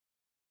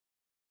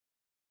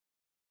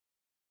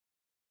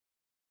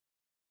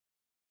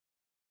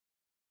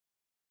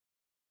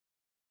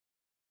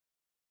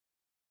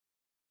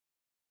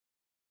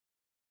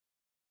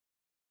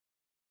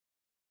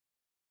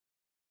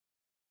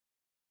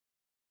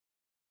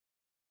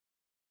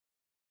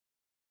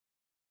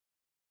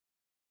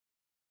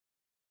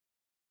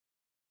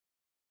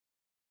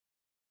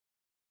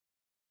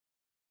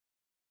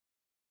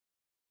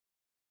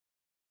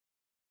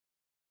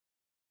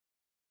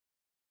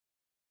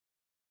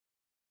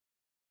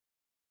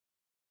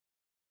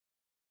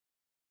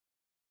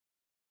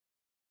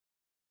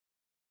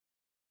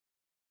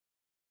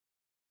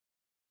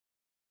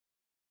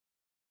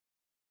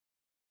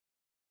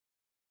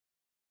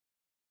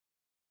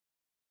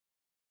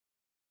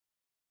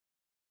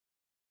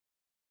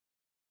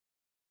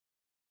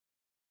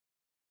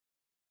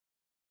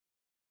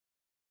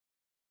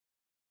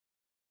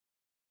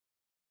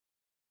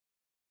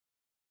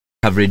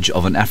Coverage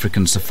of an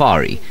African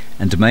safari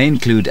and may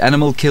include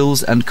animal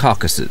kills and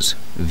carcasses.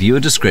 Viewer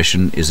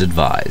discretion is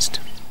advised.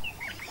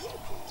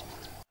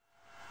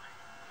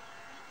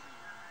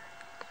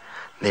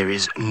 There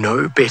is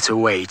no better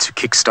way to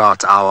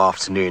kickstart our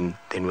afternoon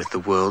than with the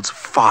world's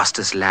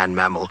fastest land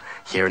mammal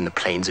here in the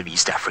plains of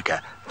East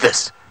Africa.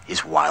 This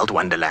is Wild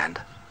Wonderland.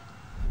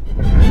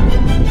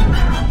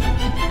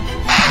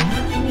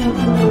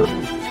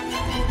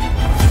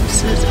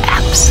 This is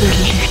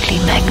absolutely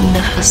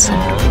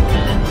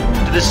magnificent.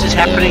 This is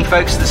happening,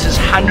 folks. This is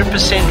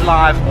 100%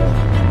 live.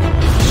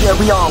 Here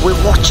we are.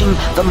 We're watching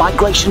the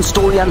migration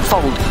story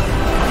unfold.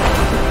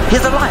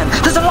 Here's a lion.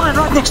 There's a lion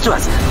right next to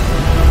us.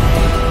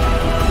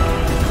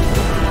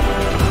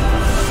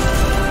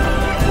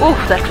 Oh,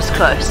 that was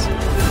close.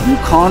 You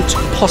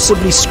can't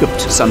possibly script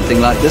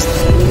something like this.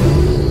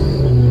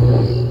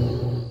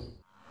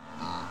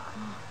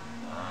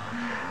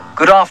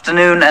 Good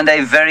afternoon and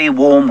a very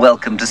warm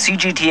welcome to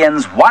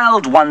CGTN's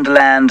Wild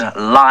Wonderland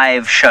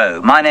live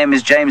show. My name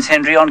is James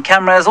Hendry, on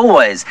camera as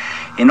always.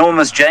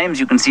 Enormous James,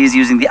 you can see, is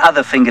using the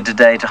other finger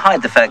today to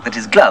hide the fact that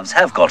his gloves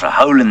have got a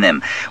hole in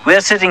them.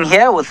 We're sitting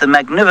here with the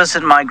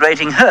magnificent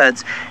migrating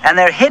herds and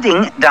they're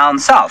heading down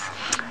south.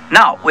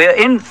 Now, we're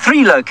in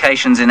 3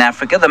 locations in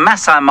Africa: the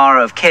Masai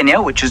Mara of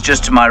Kenya, which is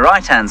just to my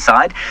right-hand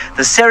side,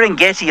 the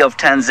Serengeti of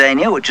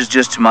Tanzania, which is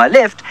just to my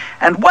left,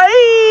 and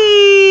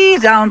way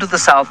down to the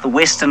south, the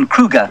Western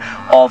Kruger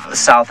of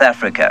South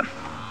Africa.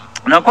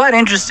 Now, quite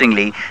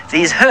interestingly,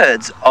 these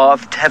herds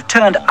have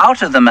turned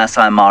out of the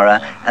Masai Mara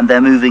and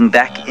they're moving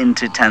back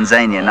into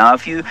Tanzania. Now,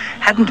 if you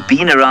hadn't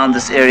been around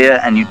this area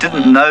and you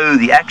didn't know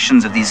the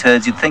actions of these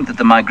herds, you'd think that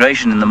the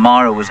migration in the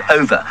Mara was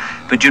over,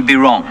 but you'd be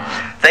wrong.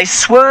 They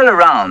swirl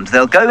around.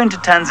 They'll go into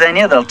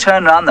Tanzania, they'll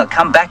turn around, they'll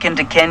come back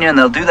into Kenya, and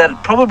they'll do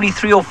that probably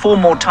 3 or 4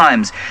 more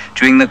times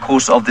during the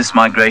course of this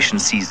migration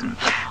season.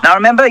 Now,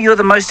 remember, you're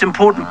the most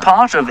important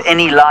part of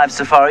any live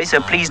safari,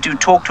 so please do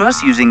talk to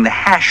us using the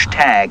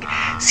hashtag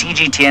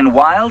CGTN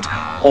Wild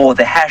or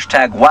the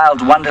hashtag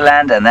Wild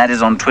Wonderland, and that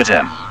is on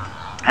Twitter.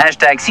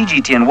 Hashtag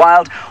CGTN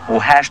Wild or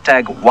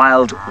hashtag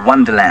Wild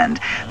Wonderland.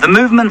 The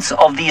movements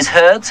of these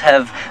herds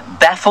have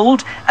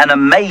baffled and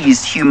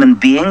amazed human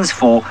beings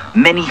for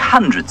many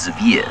hundreds of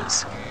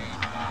years.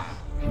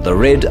 The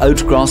red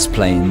oatgrass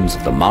plains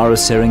of the Mara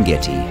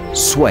Serengeti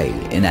sway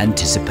in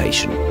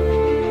anticipation.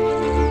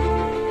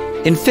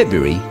 In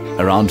February,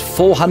 around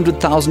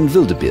 400,000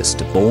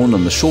 wildebeest are born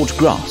on the short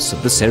grass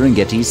of the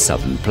Serengeti's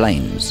southern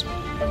plains.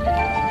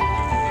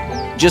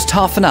 Just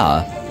half an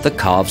hour, the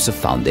calves have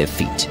found their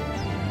feet.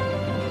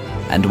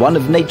 And one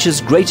of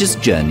nature's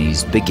greatest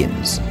journeys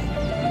begins.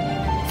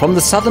 From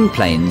the southern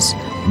plains,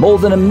 more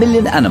than 1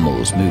 million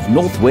animals move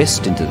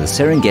northwest into the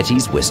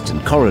Serengeti's western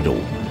corridor,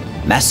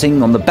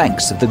 massing on the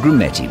banks of the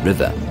Grumeti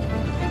River.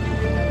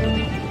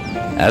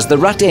 As the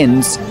rut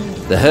ends,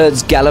 the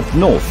herds gallop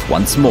north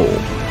once more.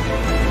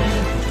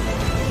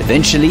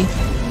 Eventually,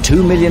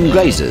 2 million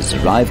grazers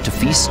arrive to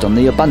feast on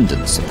the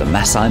abundance of the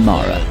Masai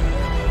Mara.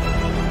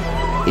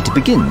 It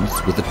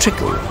begins with the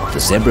trickle of the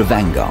zebra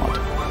vanguard,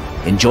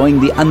 enjoying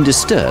the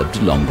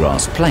undisturbed long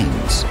grass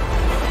plains,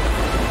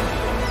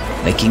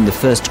 making the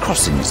first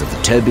crossings of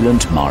the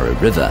turbulent Mara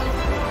River.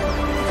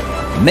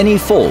 Many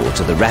fall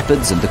to the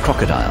rapids and the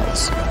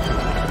crocodiles.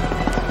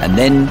 And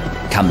then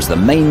comes the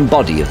main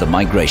body of the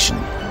migration,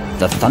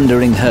 the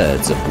thundering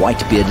herds of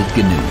white-bearded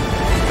gnu,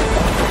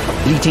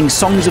 bleating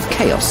songs of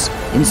chaos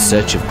in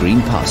search of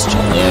green pasture.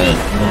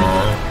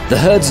 The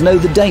herds know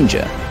the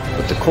danger,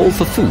 but the call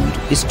for food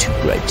is too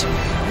great.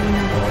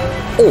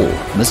 All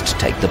must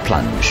take the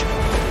plunge.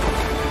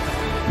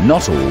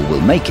 Not all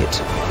will make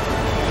it.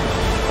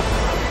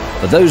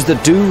 For those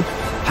that do,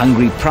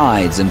 hungry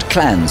prides and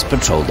clans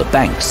patrol the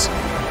banks.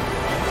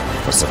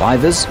 For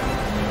survivors,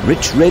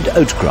 rich red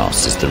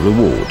oatgrass is the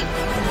reward.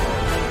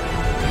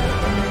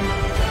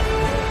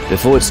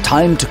 Before it's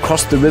time to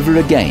cross the river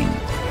again,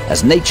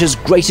 as nature's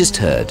greatest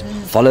herd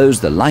follows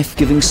the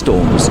life-giving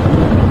storms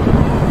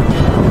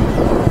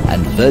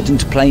and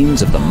verdant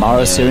plains of the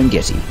Mara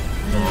Serengeti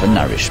for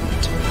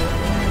nourishment.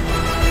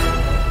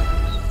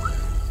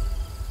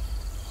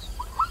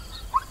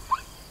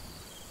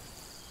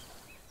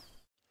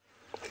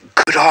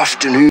 Good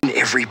afternoon,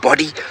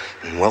 everybody,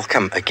 and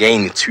welcome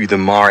again to the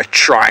Mara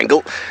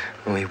Triangle,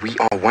 where we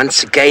are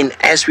once again,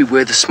 as we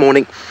were this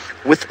morning,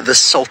 with the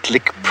Salt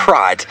Lick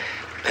Pride.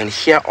 And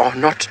here are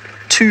not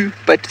 2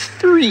 but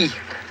 3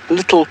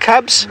 little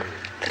cubs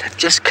that have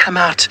just come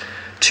out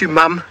to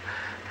mum.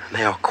 And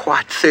they are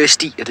quite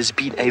thirsty. It has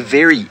been a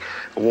very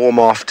warm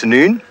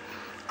afternoon,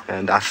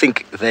 and I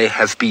think they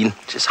have been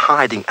just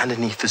hiding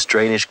underneath this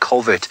drainage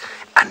culvert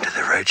under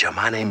the road here.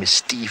 My name is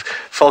Steve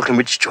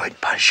Falconbridge, joined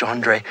by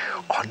Chandre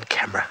on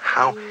camera.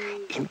 How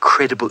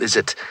incredible is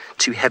it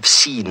to have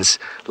scenes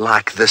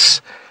like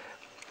this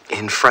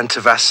in front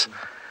of us?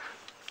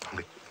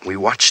 We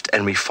watched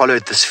and we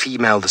followed this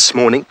female this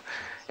morning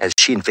as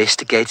she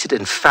investigated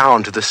and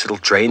found this little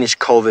drainage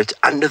culvert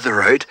under the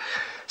road,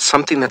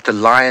 something that the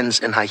lions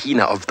and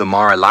hyena of the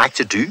Mara like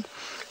to do.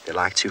 They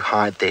like to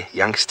hide their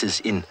youngsters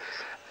in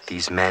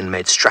these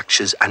man-made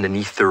structures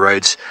underneath the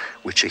roads,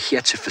 which are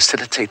here to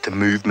facilitate the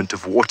movement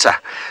of water.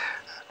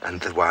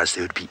 Otherwise,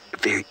 there would be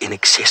very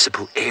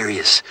inaccessible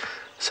areas.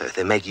 So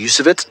they make use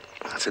of it.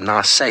 It's a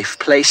nice, safe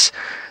place.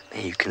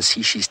 There you can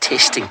see she's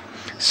testing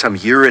some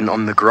urine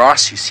on the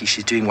grass. You see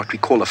she's doing what we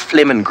call a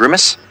phlegm and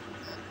grimace.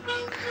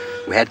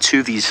 We had two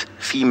of these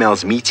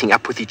females meeting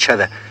up with each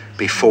other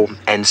before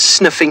and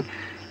sniffing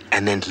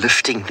and then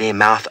lifting their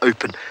mouth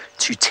open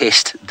to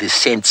test the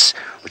scents,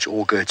 which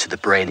all go to the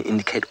brain and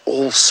indicate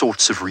all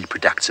sorts of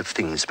reproductive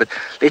things. But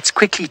let's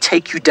quickly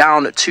take you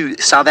down to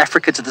South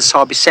Africa, to the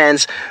Sabi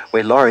Sands,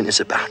 where Lauren is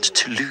about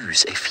to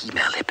lose a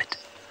female leopard.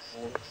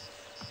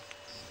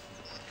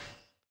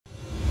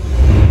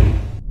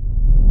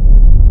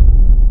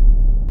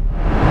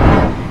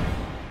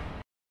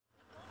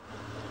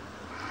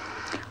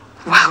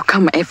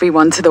 Welcome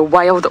everyone to the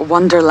wild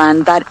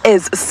wonderland that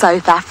is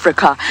South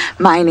Africa.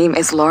 My name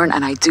is Lauren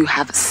and I do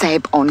have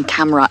Seb on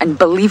camera, and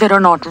believe it or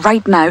not,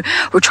 right now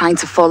we're trying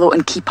to follow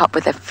and keep up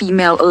with a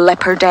female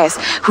leopardess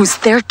who's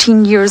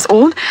 13 years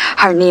old.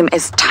 Her name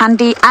is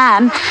Tandy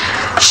and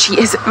she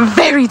is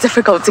very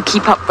difficult to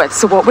keep up with.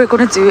 So what we're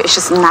going to do is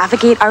just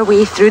navigate our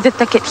way through the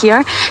thicket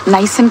here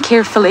nice and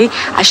carefully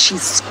as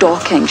she's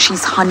stalking,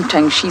 she's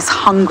hunting, she's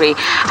hungry,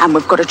 and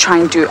we've got to try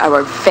and do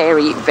our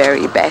very,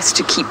 very best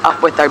to keep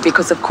up with her,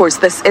 because of course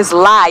this is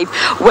live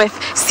with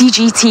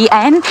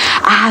CGTN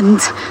and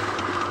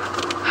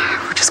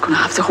we're just going to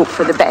have to hope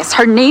for the best.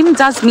 Her name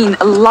does mean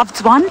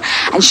loved one,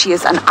 and she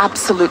is an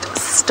absolute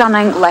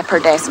stunning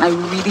leopardess, and I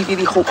really,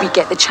 really hope we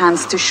get the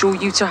chance to show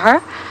you to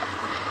her.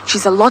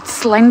 She's a lot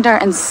slender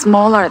and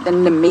smaller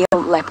than the male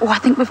leopard. Oh, I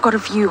think we've got a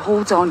view.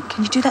 Hold on.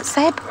 Can you do that,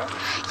 Seb?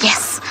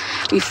 Yes,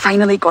 we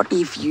finally got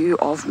a view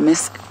of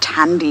Miss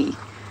Tandy.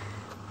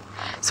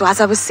 So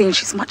as I was saying,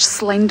 she's much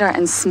slender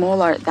and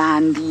smaller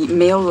than the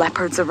male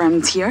leopards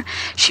around here.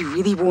 She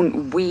really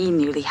won't weigh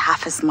nearly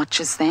half as much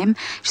as them.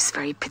 She's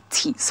very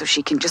petite, so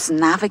she can just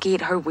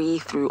navigate her way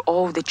through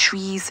all the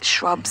trees,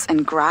 shrubs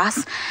and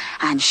grass,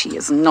 and she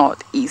is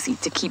not easy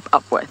to keep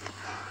up with.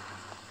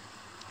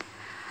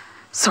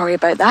 Sorry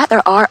about that.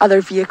 There are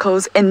other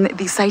vehicles in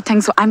the sighting,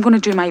 so I'm going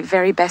to do my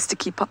very best to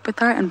keep up with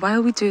her, and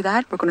while we do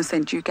that, we're going to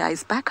send you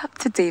guys back up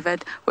to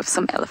David with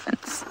some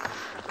elephants.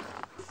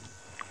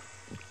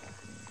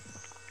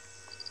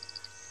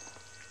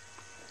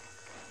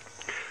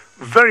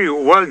 Very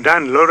well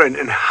done, Lauren,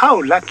 and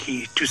how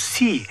lucky to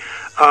see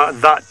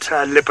that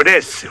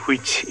leopardess,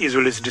 which is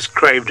always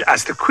described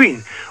as the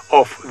queen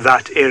of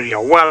that area.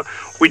 Well,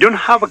 we don't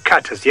have a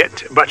cat as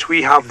yet, but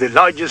we have the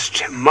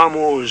largest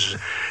mammals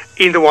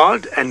in the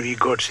world, and we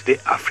got the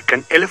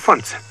African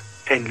elephants.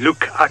 And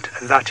look at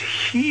that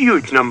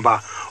huge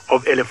number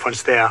of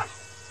elephants there,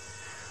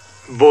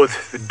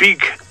 both the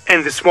big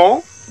and the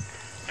small,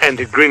 and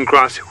the green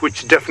grass,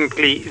 which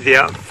definitely they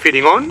are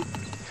feeding on.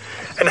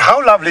 And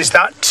how lovely is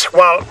that?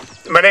 Well,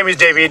 my name is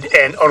David,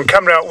 and on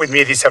camera with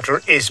me this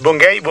afternoon is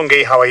Bungay.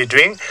 Bungay, how are you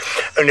doing?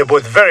 And we're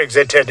both very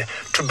excited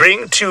to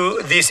bring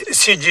to this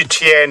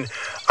CGTN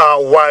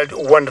Wild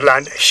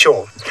Wonderland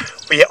show.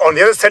 We are on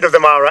the other side of the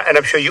Mara, and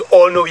I'm sure you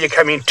all know we are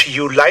coming to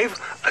you live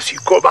as you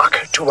go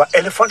back to our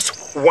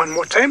elephants one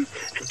more time.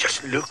 And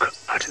just look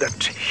at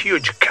that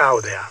huge cow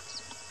there.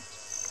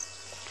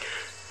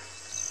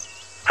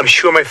 I'm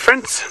sure my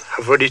friends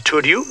have already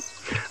told you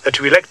that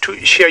we like to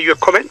share your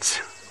comments.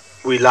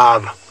 We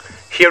love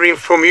hearing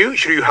from you.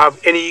 Should you have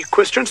any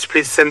questions,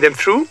 please send them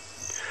through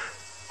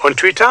on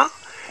Twitter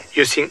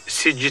using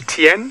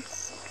CGTN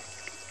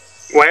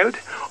Wild,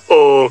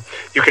 or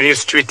you can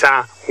use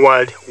Twitter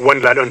Wild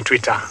Wonderland on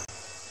Twitter.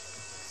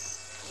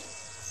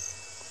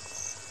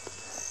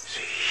 It's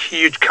a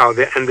huge cow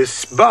there, and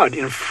this bird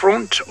in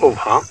front of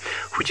her,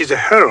 which is a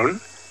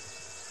heron,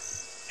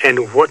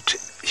 and what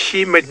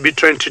she might be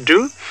trying to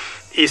do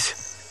is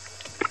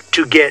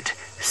to get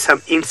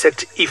some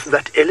insect if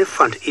that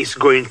elephant is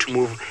going to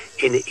move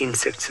any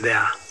insects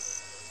there.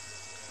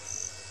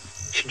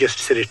 She just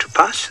decided to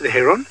pass the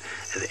heron,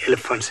 and the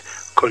elephants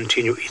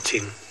continue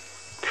eating.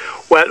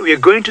 Well, we are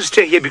going to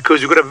stay here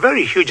because we've got a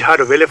very huge herd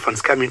of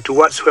elephants coming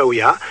towards where we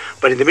are.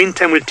 But in the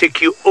meantime, we'll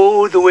take you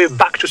all the way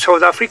back to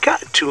South Africa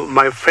to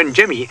my friend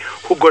Jamie,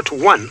 who got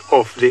one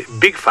of the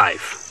big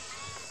five.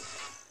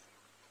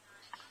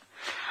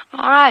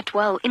 All right,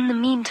 well, in the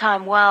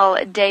meantime, while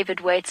David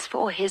waits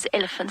for his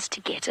elephants to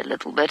get a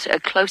little bit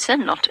closer,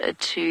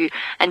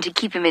 and to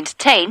keep him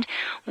entertained,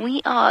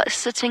 we are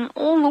sitting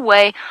all the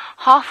way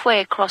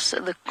halfway across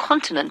the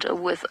continent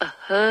with a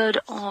herd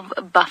of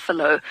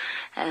buffalo.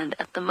 And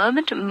at the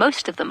moment,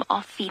 most of them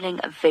are feeling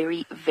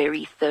very,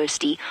 very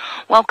thirsty.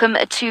 Welcome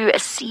to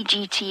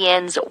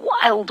CGTN's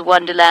Wild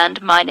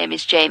Wonderland. My name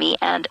is Jamie,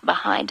 and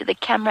behind the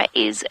camera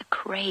is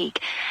Craig.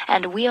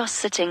 And we are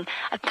sitting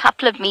a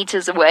couple of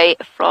meters away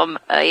from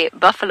a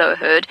buffalo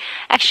herd,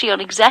 actually on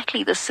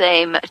exactly the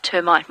same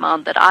termite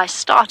mound that I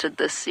started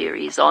this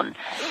series on.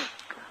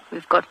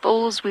 We've got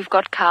bulls, we've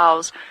got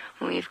cows,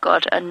 We've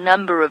got a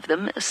number of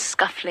them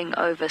scuffling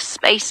over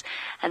space,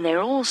 and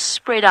they're all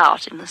spread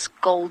out in this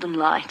golden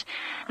light.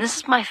 And this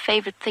is my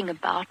favorite thing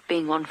about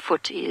being on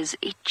foot, is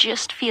it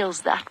just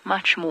feels that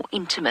much more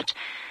intimate.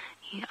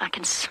 I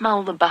can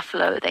smell the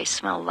buffalo. They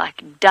smell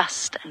like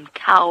dust and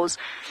cows.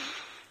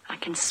 I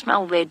can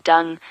smell their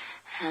dung,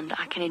 and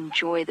I can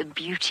enjoy the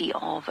beauty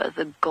of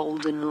the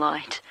golden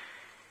light.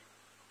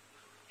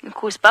 Of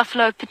course,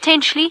 buffalo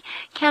potentially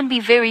can be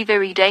very,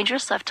 very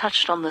dangerous. I've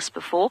touched on this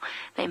before.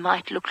 They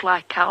might look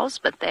like cows,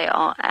 but they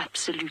are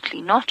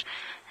absolutely not.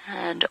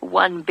 And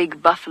one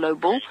big buffalo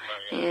bull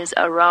is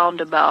around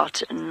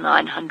about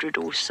 900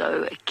 or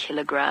so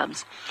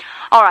kilograms.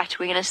 All right,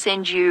 we're going to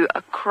send you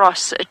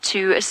across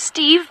to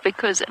Steve,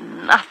 because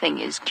nothing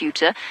is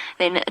cuter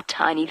than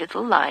tiny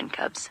little lion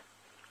cubs.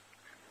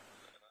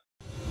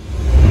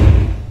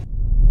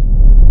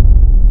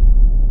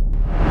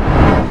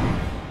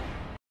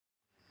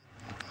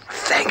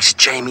 Thanks,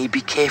 Jamie.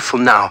 Be careful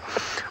now.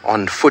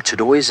 On foot,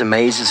 it always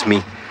amazes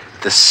me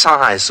the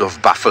size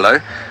of buffalo.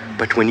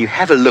 But when you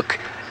have a look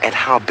at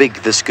how big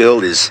this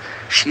girl is,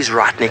 she's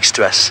right next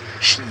to us.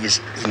 She is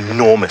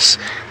enormous.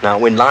 Now,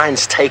 when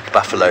lions take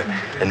buffalo,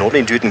 they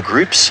normally do it in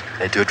groups.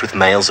 They do it with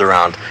males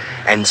around.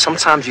 And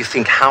sometimes you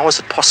think, how is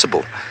it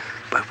possible?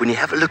 But when you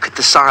have a look at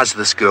the size of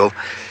this girl,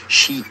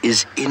 she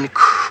is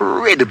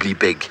incredibly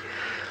big.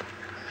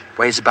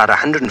 Weighs about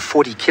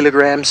 140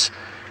 kilograms.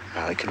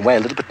 It can weigh a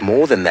little bit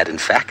more than that, in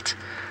fact.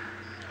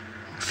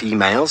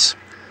 Females.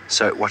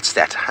 So what's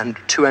that?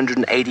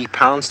 280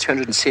 pounds,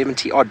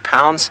 270 odd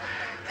pounds.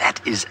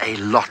 That is a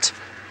lot.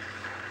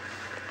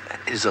 That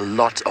is a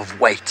lot of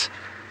weight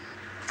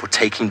for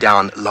taking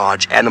down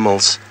large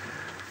animals.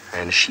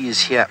 And she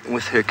is here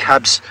with her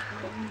cubs.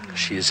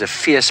 She is a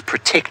fierce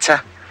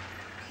protector.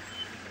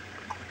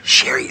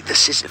 Sherry,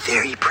 this is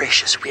very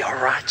precious. We are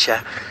right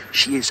here.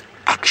 She is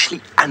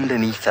actually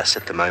underneath us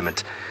at the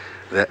moment.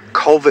 The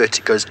culvert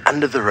goes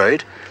under the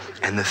road,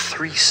 and the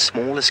 3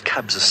 smallest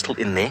cubs are still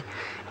in there,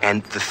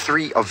 and the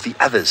 3 of the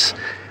others,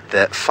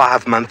 the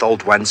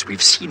 5-month-old ones,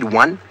 we've seen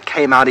one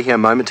came out of here a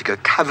moment ago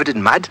covered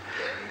in mud,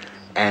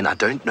 and I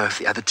don't know if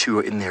the other 2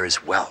 are in there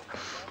as well.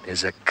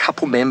 There's a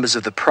couple members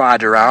of the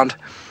pride around,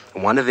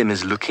 and one of them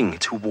is looking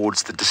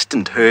towards the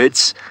distant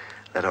herds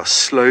that are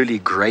slowly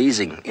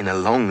grazing in a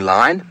long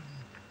line.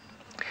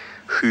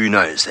 Who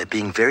knows? They're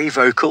being very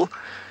vocal.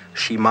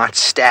 She might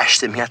stash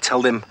them here,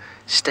 tell them,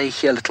 stay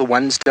here, little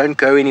ones, don't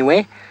go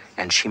anywhere.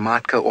 And she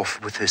might go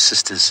off with her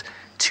sisters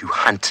to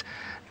hunt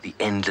the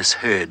endless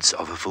herds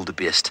of a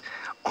wildebeest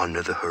on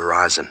the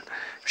horizon.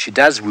 If she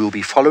does, we'll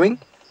be following,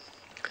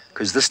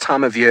 because this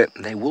time of year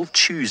they will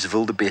choose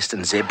wildebeest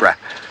and zebra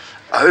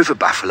over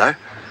buffalo,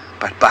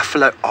 but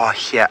buffalo are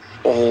here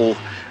all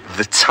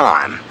the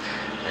time.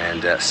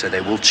 And so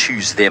they will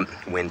choose them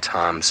when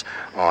times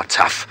are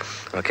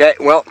tough. Okay,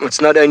 well,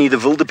 it's not only the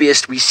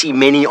wildebeest we see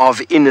many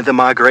of in the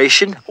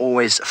migration.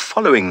 Always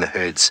following the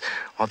herds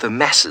are the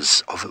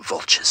masses of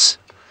vultures.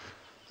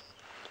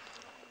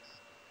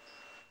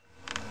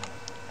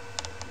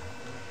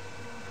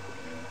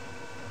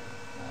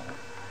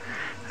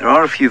 There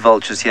are a few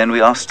vultures here, and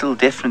we are still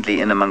definitely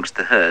in amongst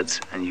the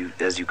herds, and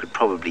as you could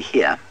probably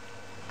hear.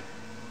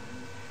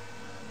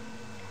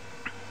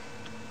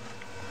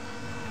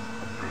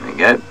 There we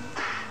go.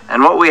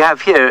 And what we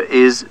have here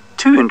is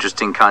 2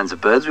 interesting kinds of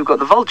birds. We've got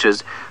the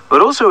vultures,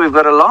 but also we've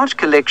got a large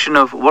collection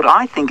of what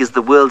I think is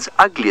the world's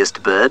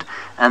ugliest bird,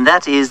 and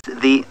that is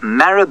the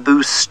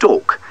marabou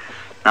stork.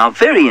 Now,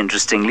 very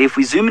interestingly, if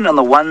we zoom in on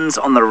the ones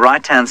on the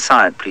right-hand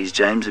side, please,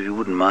 James, if you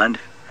wouldn't mind.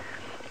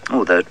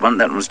 Oh, that one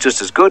was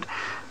just as good.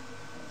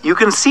 You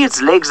can see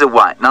its legs are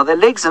white. Now, their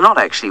legs are not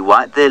actually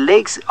white. Their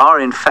legs are,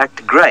 in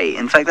fact, grey.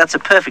 In fact, that's a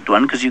perfect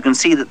one, because you can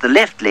see that the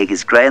left leg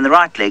is grey and the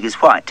right leg is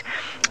white,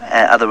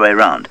 other way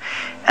around.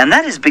 And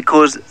that is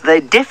because they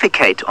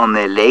defecate on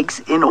their legs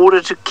in order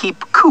to keep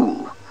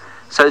cool.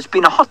 So it's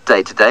been a hot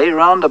day today,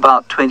 around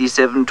about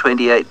 27,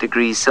 28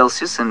 degrees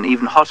Celsius, and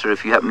even hotter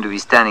if you happen to be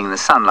standing in the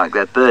sun like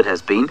that bird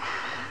has been.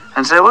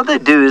 And so what they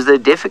do is they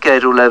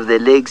defecate all over their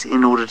legs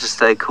in order to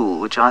stay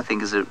cool, which I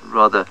think is a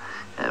rather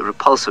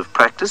repulsive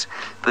practice,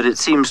 but it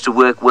seems to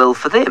work well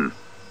for them.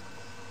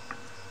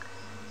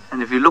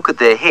 And if you look at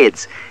their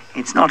heads,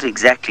 it's not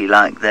exactly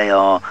like they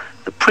are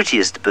the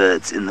prettiest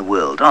birds in the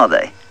world, are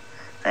they?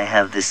 They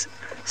have this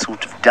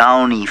sort of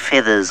downy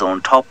feathers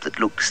on top that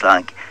looks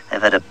like they've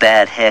had a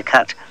bad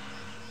haircut.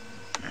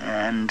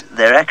 And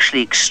they're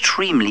actually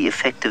extremely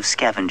effective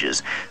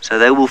scavengers. So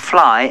they will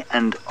fly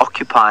and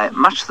occupy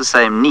much the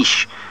same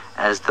niche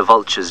as the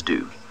vultures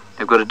do.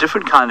 They've got a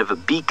different kind of a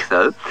beak,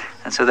 though,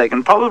 and so they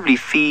can probably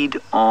feed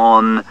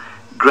on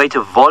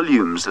greater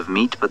volumes of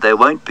meat, but they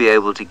won't be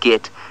able to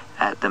get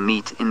at the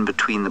meat in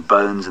between the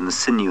bones and the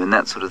sinew and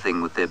that sort of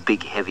thing with their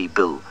big, heavy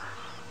bill.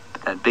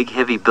 But that big,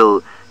 heavy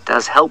bill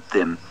does help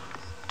them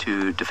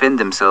to defend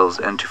themselves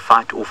and to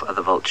fight off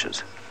other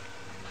vultures.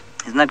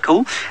 Isn't that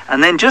cool?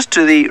 And then just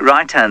to the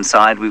right-hand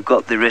side, we've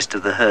got the rest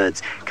of the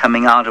herds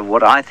coming out of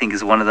what I think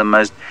is one of the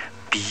most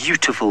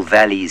beautiful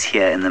valleys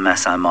here in the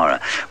Masai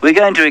Mara. We're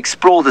going to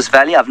explore this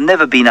valley. I've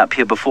never been up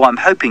here before. I'm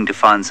hoping to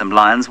find some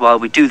lions. While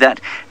we do that,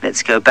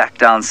 let's go back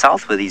down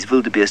south where these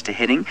wildebeest are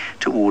heading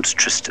towards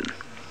Tristan.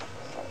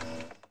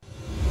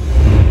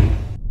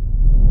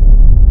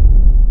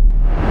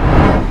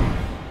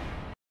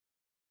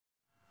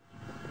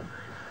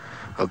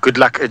 Well, good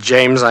luck,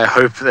 James. I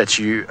hope that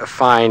you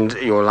find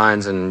your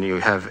lions and you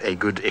have a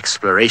good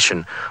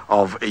exploration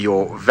of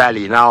your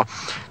valley. Now,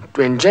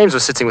 when James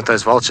was sitting with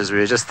those vultures, we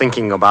were just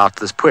thinking about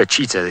this poor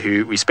cheetah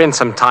who we spent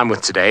some time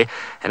with today.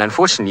 And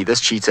unfortunately, this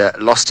cheetah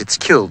lost its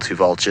kill to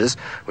vultures,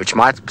 which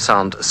might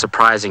sound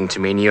surprising to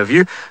many of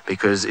you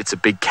because it's a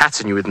big cat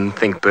and you wouldn't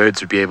think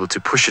birds would be able to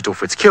push it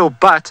off its kill.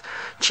 But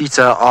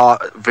cheetah are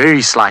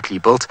very slightly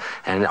built,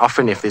 and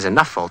often if there's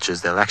enough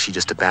vultures, they'll actually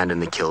just abandon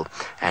the kill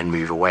and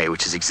move away,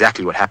 which is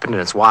exactly what happened.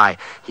 And it's why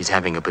he's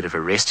having a bit of a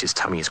rest. His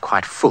tummy is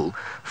quite full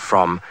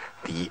from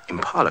the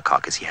impala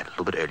carcass he had a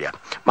little bit earlier.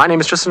 My name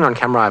is Tristan. On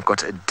camera I've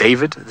got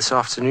David this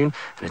afternoon,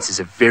 and it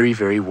is a very,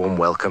 very warm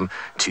welcome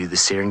to the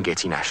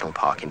Serengeti National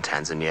Park in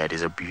Tanzania. It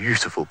is a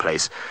beautiful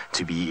place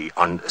to be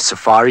on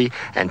safari,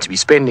 and to be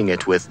spending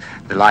it with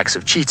the likes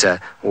of cheetah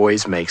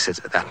always makes it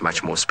that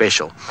much more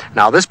special.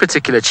 Now, this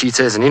particular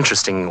cheetah is an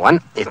interesting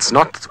one. It's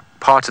not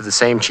part of the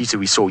same cheetah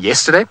we saw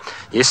yesterday.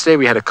 Yesterday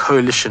we had a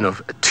coalition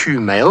of 2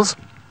 males.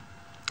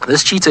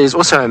 This cheetah is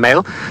also a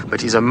male, but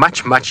he's a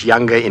much, much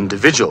younger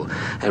individual.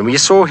 And we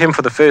saw him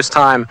for the first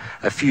time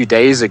a few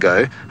days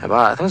ago,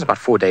 I think it was about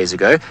 4 days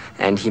ago,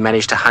 and he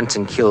managed to hunt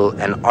and kill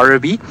an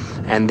oribi.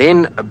 And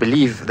then I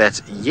believe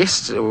that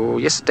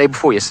day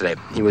before yesterday,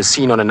 he was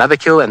seen on another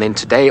kill, and then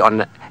today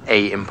on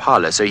a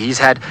impala. So he's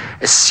had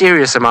a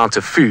serious amount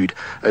of food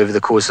over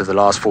the course of the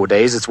last 4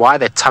 days. It's why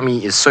that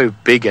tummy is so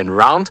big and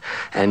round,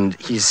 and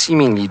he's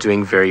seemingly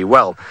doing very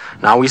well.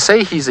 Now, we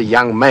say he's a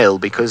young male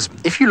because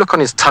if you look on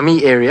his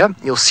tummy area,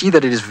 you'll see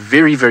that it is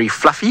very, very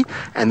fluffy,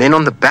 and then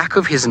on the back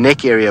of his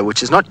neck area,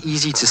 which is not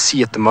easy to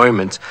see at the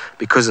moment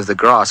because of the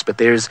grass, but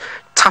there's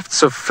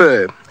tufts of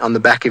fur on the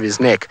back of his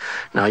neck.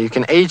 Now, you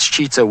can age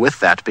cheetah with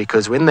that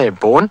because when they're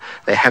born,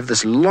 they have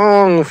this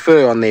long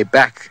fur on their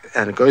back,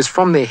 and it goes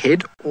from their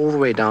head all the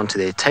way down to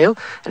their tail,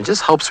 and it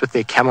just helps with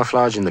their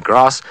camouflage in the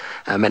grass.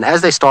 And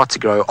as they start to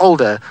grow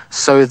older,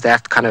 so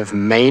that kind of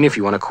mane, if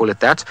you want to call it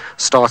that,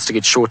 starts to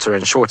get shorter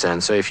and shorter.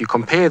 And so if you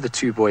compare the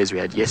 2 boys we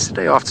had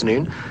yesterday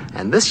afternoon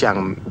and this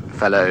young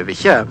fellow over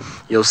here,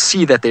 you'll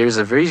see that there is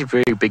a very,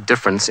 very big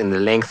difference in the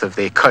length of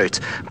their coat,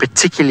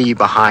 particularly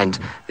behind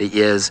the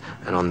ears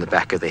and on the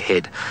back of the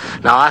head.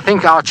 Now, I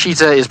think our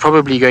cheetah is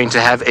probably going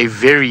to have a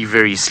very,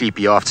 very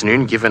sleepy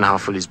afternoon, given how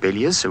full his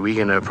belly is. So we're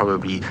going to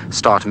probably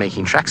start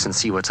making tracks and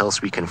see what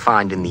else we can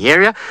find in the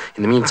area.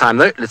 In the meantime,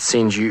 though, let's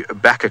send you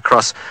back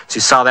across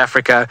to South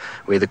Africa,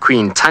 where the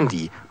Queen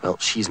Thandi, well,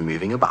 she's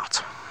moving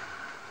about.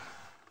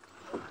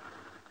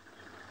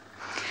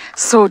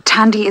 So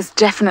Thandi is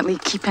definitely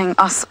keeping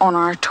us on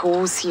our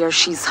toes here.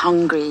 She's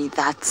hungry,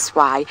 that's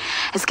why.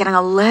 It's getting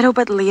a little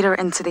bit later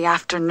into the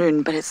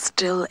afternoon, but it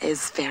still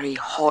is very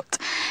hot.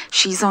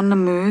 She's on the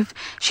move.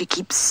 She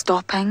keeps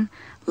stopping,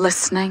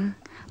 listening.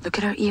 Look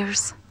at her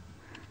ears.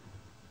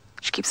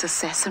 She keeps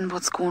assessing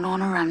what's going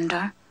on around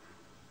her.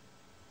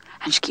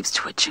 And she keeps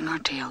twitching her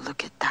tail.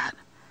 Look at that.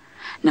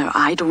 Now,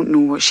 I don't know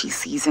what she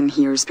sees and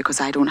hears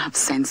because I don't have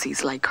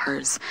senses like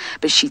hers,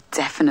 but she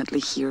definitely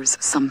hears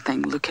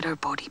something. Look at her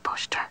body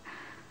posture.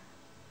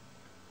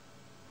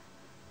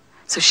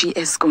 So she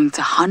is going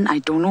to hunt. I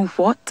don't know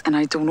what and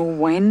I don't know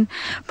when,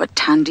 but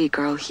Thandi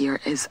girl here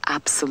is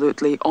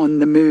absolutely on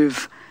the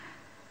move.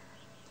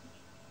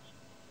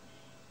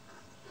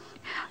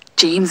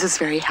 James is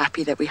very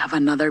happy that we have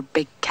another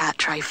big cat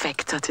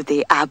trifecta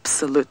today,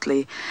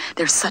 absolutely.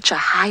 There's such a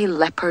high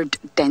leopard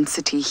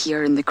density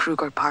here in the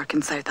Kruger Park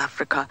in South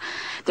Africa.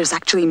 There's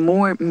actually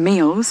more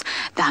males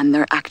than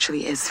there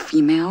actually is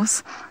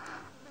females.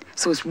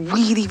 So it's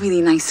really,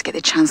 really nice to get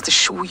the chance to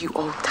show you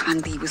all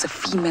Thandi was a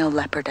female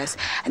leopardess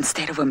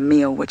instead of a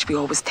male, which we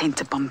always tend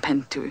to bump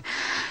into.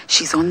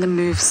 She's on the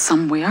move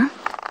somewhere.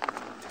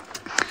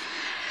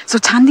 So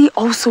Thandi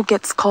also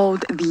gets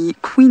called the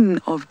Queen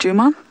of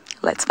Djuma.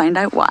 Let's find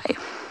out why.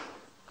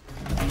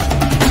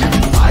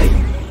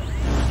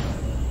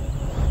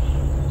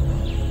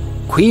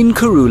 Queen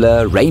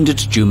Karula reigned at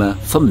Djuma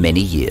for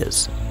many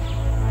years.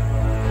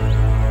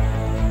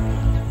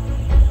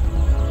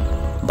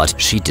 But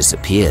she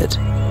disappeared,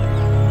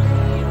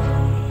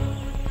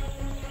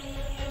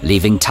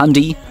 leaving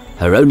Thandi,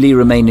 her only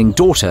remaining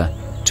daughter,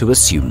 to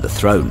assume the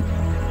throne.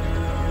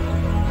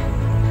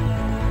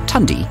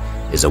 Thandi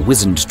is a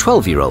wizened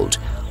 12-year-old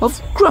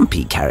of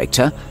grumpy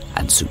character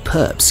and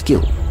superb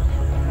skill.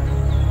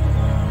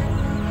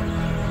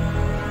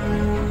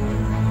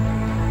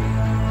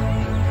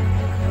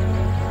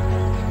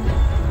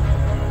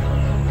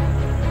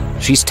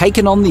 She's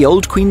taken on the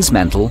old queen's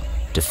mantle,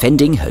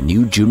 defending her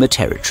new Djuma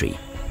territory.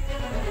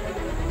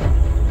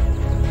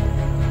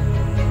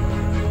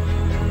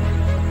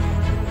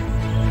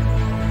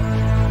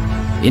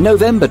 In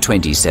November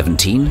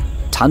 2017,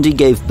 Thandi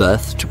gave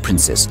birth to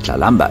Princess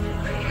Tlalamba.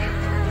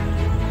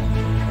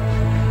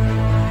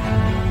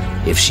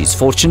 If she's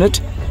fortunate,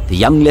 the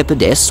young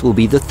leopardess will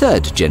be the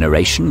third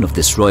generation of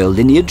this royal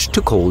lineage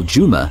to call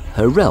Djuma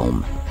her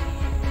realm.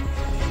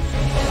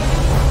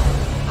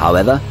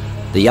 However,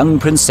 the young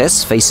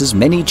princess faces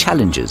many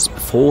challenges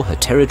before her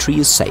territory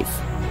is safe.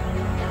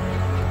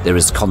 There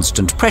is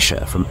constant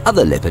pressure from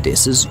other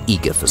leopardesses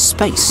eager for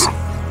space.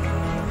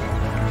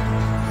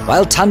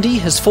 While Thandi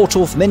has fought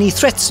off many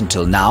threats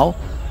until now,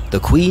 the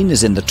queen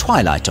is in the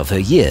twilight of her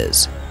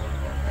years.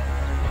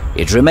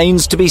 It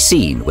remains to be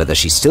seen whether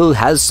she still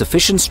has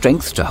sufficient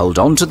strength to hold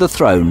on to the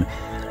throne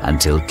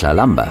until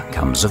Tlalamba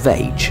comes of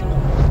age.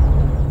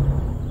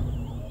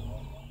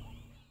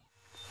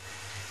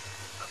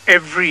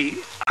 Every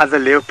other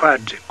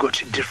leopard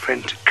got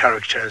different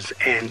characters,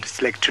 and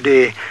it's like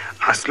today,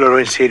 as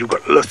Lauren said, we've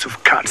got lots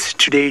of cats.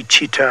 Today,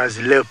 cheetahs,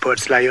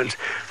 leopards, lions.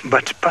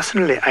 But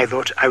personally, I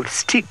thought I would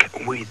stick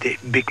with the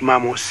big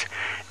mammals,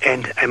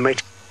 and I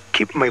might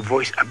keep my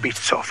voice a bit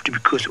soft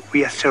because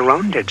we are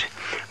surrounded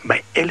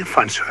by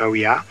elephants where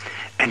we are,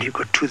 and you've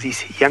got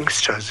these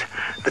youngsters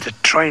that are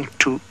trying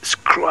to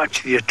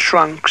scratch their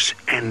trunks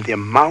and their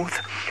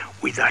mouth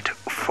with that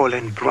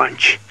fallen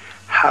branch.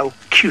 How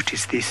cute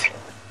is this?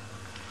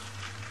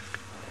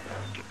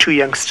 Two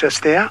youngsters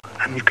there,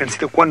 and you can see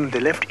the one on the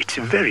left, it's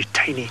very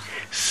tiny,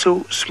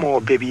 so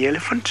small baby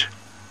elephant,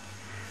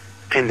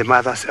 and the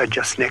mothers are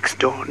just next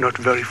door, not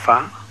very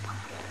far.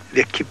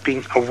 They're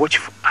keeping a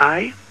watchful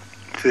eye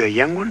to the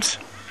young ones,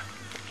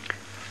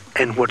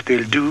 and what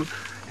they'll do,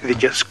 they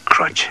just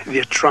scratch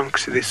their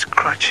trunks, they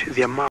scratch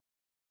their mouth.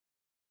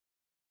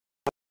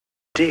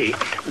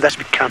 That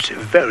becomes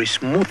very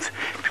smooth,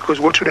 because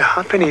what will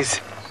happen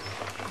is,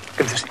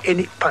 if there's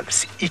any part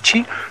that's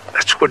itchy,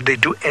 that's what they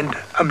do. And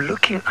I'm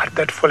looking at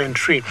that fallen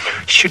tree.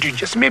 Should you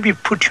just maybe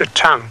put your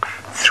tongue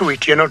through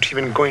it, you're not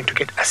even going to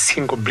get a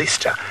single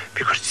blister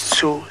because it's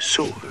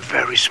so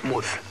very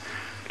smooth.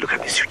 Look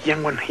at this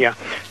young one here,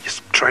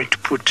 just trying to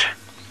put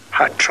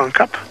her trunk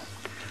up.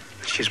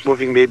 She's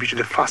moving maybe to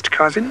the first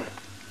cousin.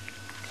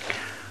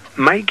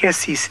 My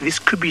guess is this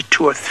could be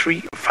 2 or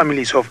 3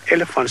 families of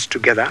elephants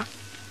together.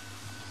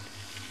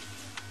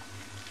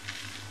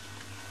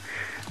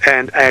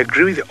 And I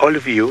agree with all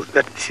of you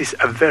that this is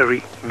a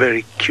very,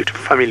 very cute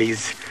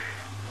families.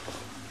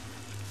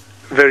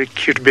 Very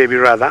cute baby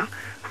rather,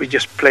 who's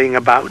just playing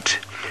about.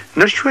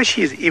 Not sure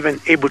she is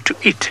even able to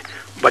eat,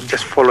 but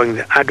just following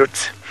the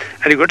adults.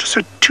 And you got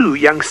also 2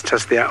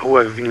 youngsters there who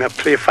are having a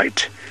play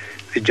fight.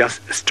 They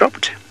just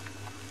stopped.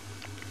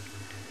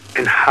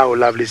 And how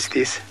lovely is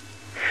this?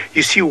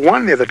 You see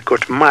one there that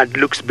got mud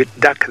looks a bit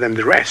darker than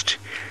the rest,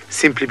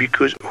 simply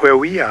because where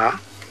we are,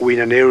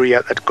 we're in an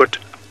area that got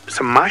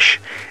some marsh,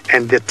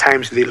 and there are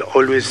times they'll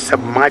always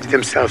submerge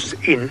themselves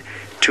in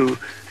to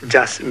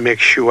just make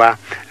sure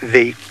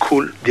they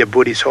cool their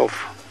bodies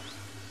off.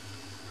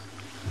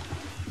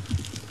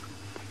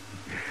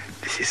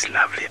 This is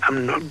lovely.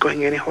 I'm not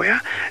going anywhere.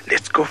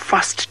 Let's go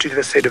fast to the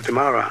other side of the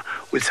Mara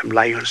with some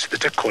lions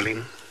that are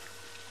calling.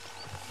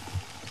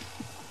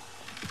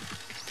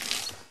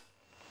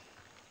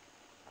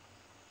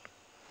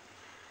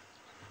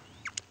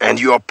 And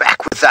you are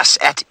back with us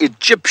at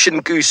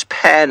Egyptian Goose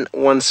Pan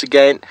once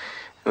again.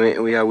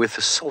 We are with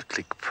the Salt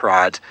Lick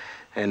Pride.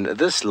 And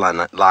this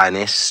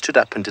lioness stood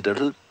up and did a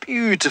little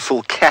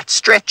beautiful cat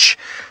stretch,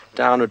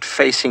 downward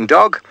facing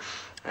dog,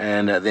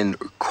 and then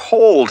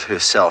called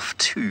herself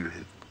to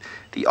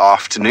the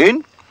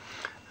afternoon.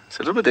 It's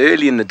a little bit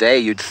early in the day,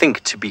 you'd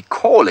think, to be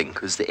calling,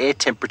 because the air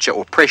temperature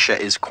or pressure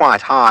is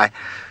quite high,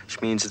 which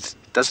means it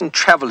doesn't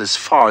travel as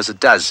far as it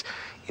does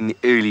in the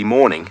early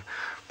morning.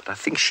 But I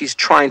think she's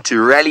trying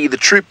to rally the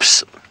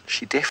troops.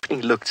 She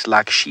definitely looked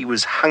like she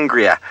was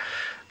hungrier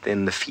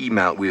than the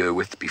female we were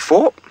with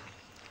before.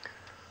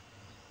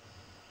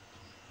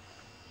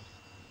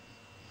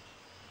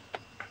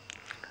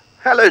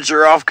 Hello,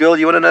 Giraffe Girl.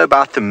 You want to know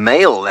about the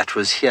male that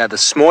was here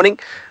this morning?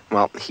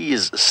 Well, he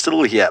is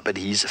still here, but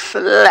he's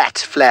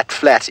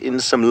flat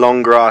in some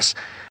long grass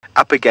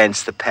up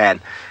against the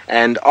pan.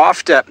 And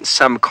after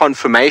some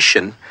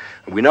confirmation,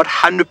 we're not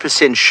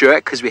 100% sure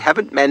because we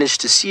haven't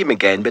managed to see him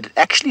again, but it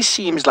actually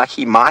seems like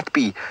he might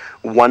be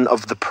one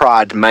of the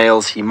Pride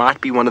males. He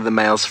might be one of the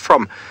males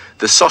from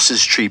the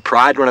Sausage Tree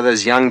Pride, one of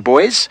those young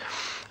boys.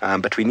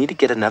 But we need to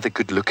get another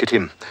good look at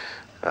him.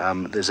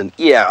 There's an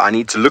ear I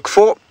need to look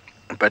for,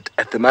 but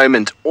at the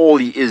moment, all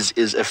he is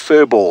a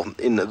furball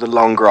in the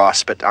long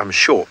grass. But I'm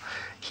sure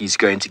he's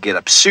going to get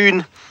up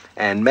soon,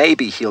 and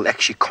maybe he'll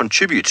actually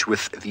contribute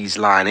with these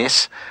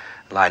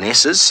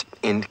lionesses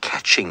in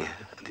catching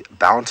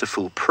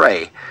bountiful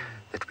prey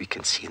that we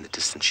can see in the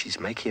distance. She's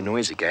making a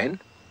noise again.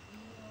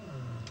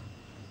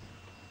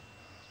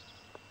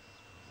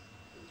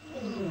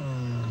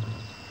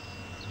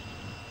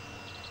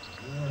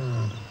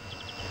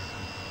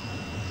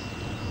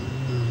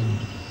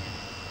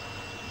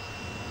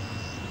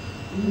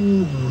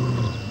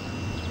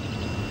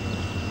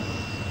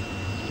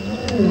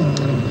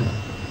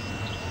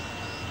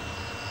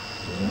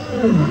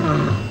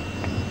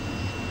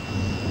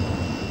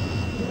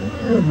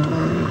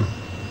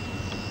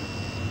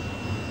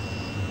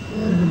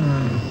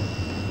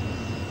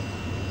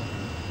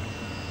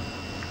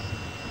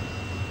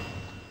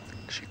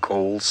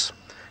 calls,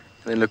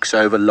 and then looks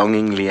over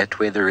longingly at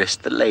where the rest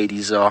of the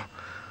ladies are.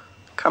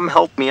 Come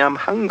help me, I'm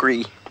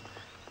hungry.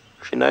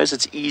 She knows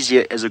it's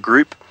easier as a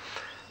group.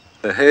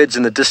 The herds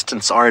in the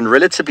distance are in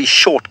relatively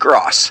short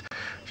grass,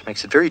 which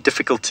makes it very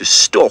difficult to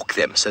stalk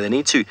them. So they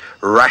need to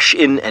rush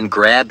in and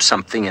grab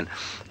something, and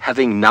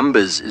having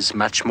numbers is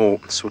much more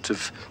sort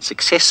of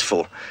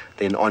successful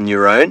than on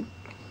your own.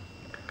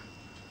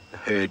 The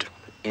herd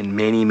in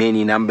many,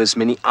 many numbers,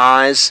 many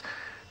eyes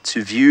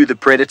to view the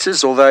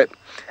predators, although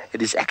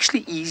it is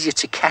actually easier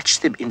to catch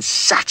them in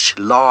such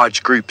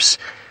large groups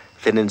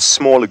than in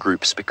smaller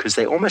groups, because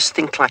they almost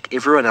think like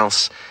everyone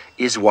else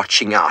is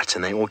watching out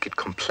and they all get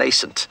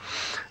complacent.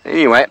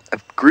 Anyway, a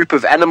group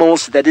of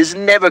animals that is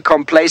never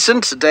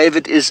complacent.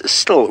 David is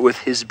still with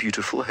his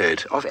beautiful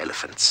herd of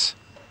elephants.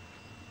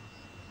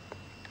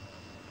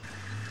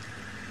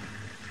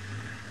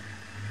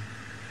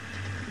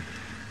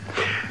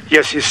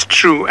 Yes, it's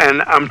true,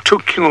 and I'm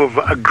talking of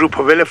a group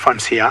of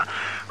elephants here,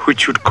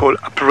 which you'd call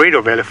a parade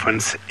of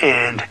elephants.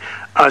 And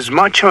as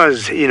much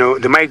as, you know,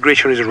 the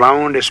migration is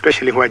around,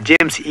 especially where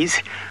James is,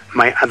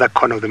 my other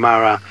corner of the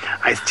Mara,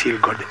 I still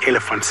got the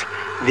elephants.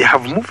 They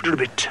have moved a little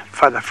bit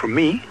further from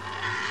me.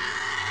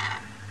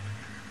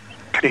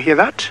 Can you hear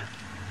that?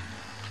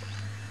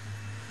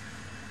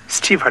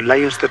 Steve had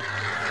lions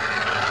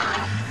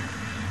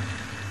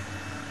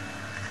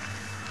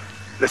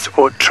that's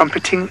all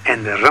trumpeting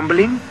and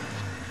rumbling.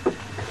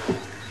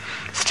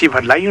 Steve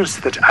had lions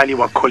that earlier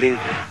were calling,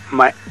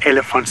 my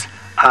elephants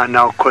are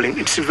now calling.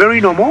 It's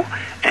very normal,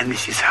 and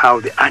this is how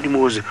the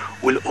animals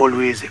will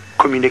always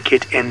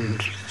communicate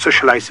and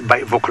socialize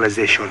by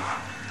vocalization.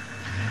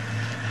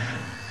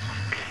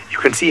 You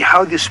can see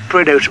how they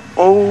spread out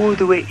all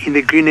the way in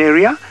the green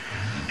area,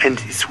 and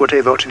it's what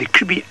I thought. There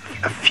could be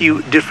a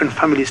few different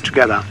families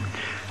together.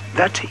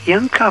 That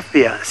young calf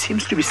there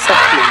seems to be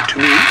suckling to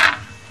me.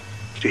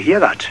 Did you hear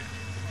that?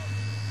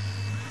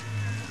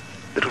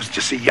 That was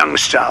just a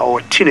youngster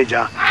or a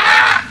teenager.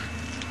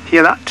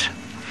 Hear that?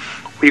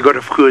 We got,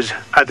 of course,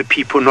 other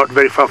people not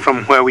very far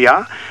from where we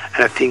are,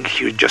 and I think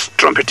he was just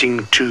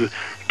trumpeting to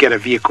get a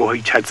vehicle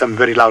which had some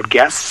very loud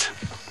gas.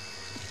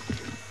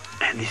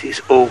 And this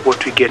is all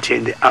what we get here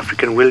in the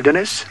African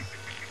wilderness.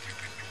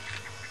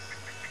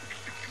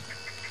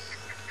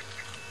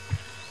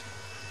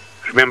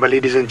 Remember,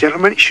 ladies and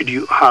gentlemen, should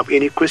you have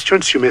any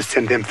questions, you may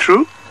send them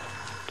through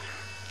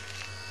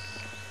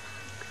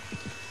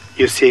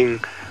using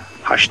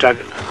hashtag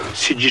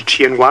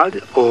CGTN Wild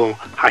or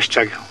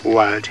hashtag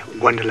Wild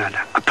Wonderland.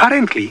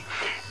 Apparently,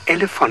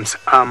 elephants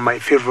are my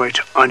favorite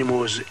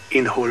animals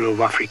in the whole of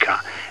Africa,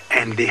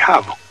 and they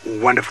have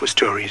wonderful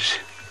stories.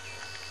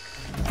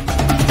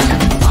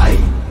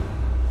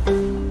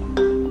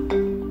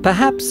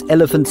 Perhaps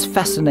elephants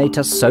fascinate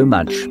us so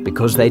much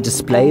because they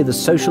display the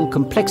social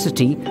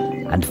complexity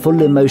and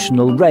full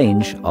emotional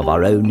range of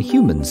our own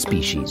human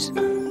species.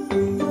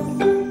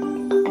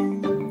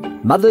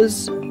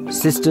 Mothers,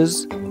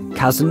 sisters,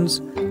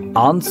 cousins,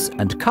 aunts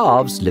and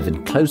calves live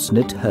in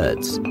close-knit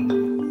herds.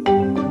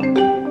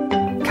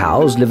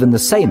 Cows live in the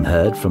same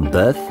herd from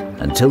birth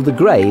until the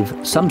grave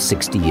some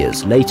 60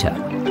 years later.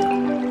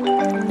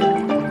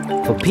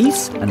 For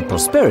peace and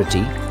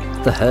prosperity,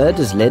 the herd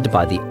is led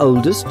by the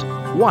oldest,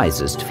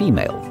 wisest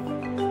female.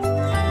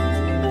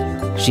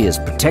 She is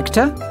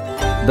protector,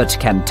 but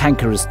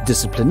cantankerous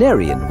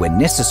disciplinarian when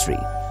necessary.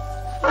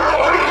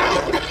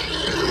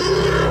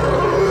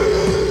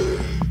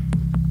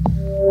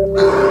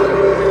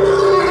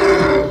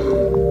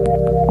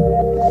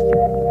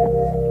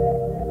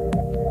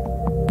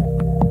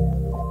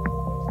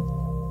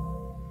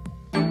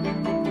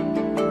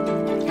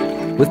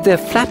 With their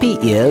flappy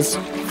ears,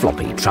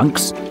 floppy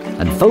trunks,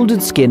 and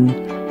folded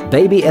skin,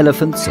 baby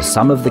elephants are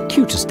some of the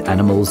cutest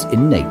animals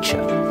in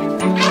nature.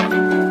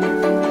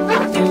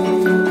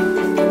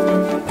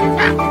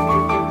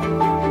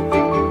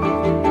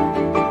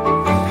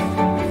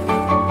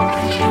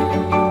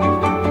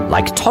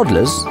 Like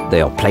toddlers,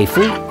 they are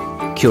playful,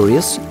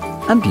 curious,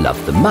 and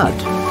love the mud.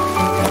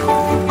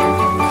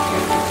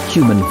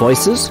 Human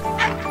voices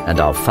and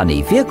our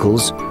funny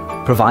vehicles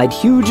provide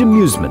huge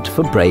amusement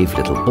for brave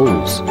little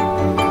bulls.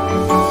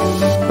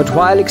 But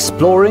while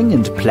exploring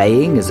and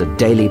playing is a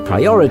daily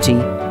priority,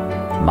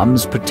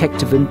 Mum's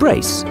protective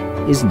embrace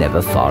is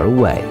never far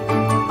away.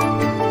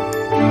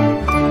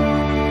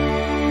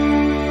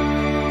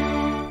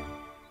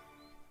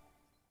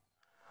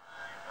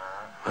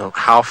 Well,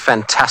 how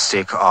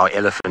fantastic are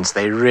elephants?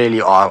 They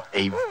really are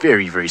a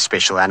very, very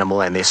special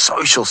animal, and their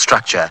social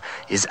structure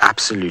is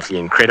absolutely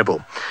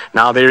incredible.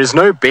 Now, there is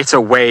no better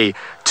way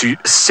to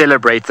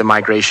celebrate the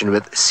migration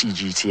with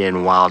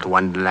CGTN Wild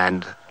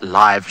Wonderland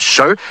live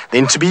show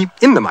than to be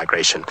in the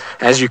migration.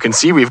 As you can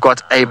see, we've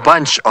got a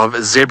bunch of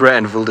zebra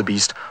and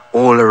wildebeest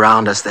all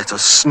around us that are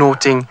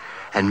snorting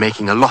and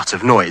making a lot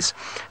of noise.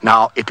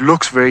 Now, it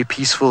looks very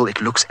peaceful.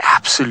 It looks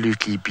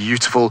absolutely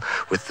beautiful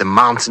with the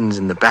mountains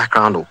in the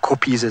background, or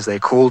koppies as they're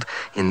called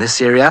in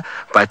this area.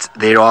 But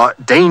there are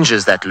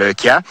dangers that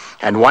lurk here,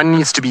 and one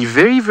needs to be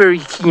very, very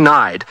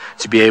keen-eyed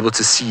to be able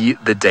to see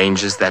the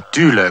dangers that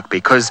do lurk,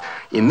 because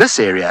in this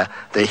area,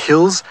 the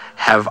hills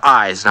have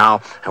eyes.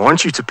 Now, I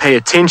want you to pay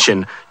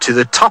attention to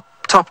the top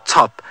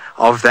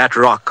of that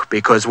rock,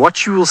 because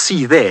what you will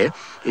see there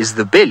is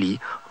the belly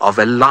of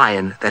a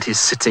lion that is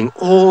sitting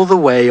all the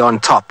way on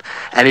top.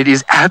 And it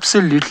is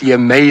absolutely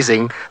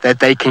amazing that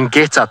they can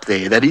get up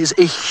there. That is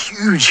a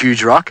huge,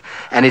 huge rock,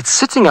 and it's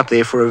sitting up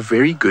there for a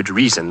very good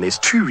reason. There's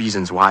two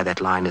reasons why that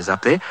lion is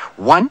up there.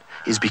 One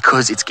is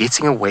because it's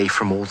getting away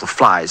from all the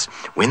flies.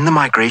 When the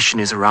migration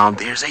is around,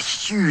 there's a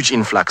huge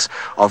influx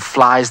of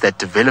flies that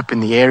develop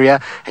in the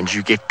area, and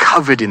you get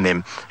covered in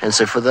them. And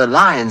so for the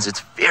lions,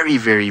 it's very,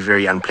 very,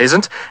 very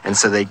unpleasant, and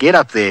so they get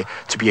up there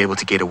to be able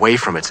to get away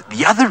from it.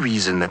 The other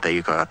reason that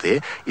they go up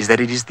there is that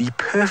it is the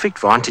perfect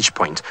vantage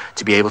point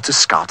to be able to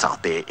scout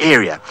out their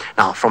area.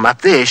 Now, from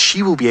up there,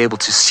 she will be able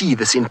to see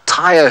this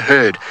entire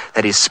herd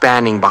that is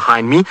spanning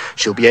behind me.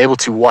 She'll be able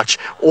to watch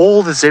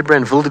all the zebra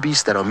and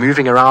wildebeest that are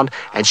moving around,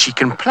 and she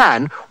can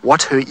plan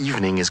what her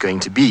evening is going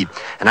to be.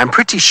 And I'm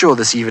pretty sure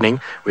this evening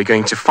we're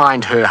going to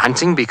find her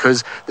hunting,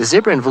 because the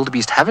zebra and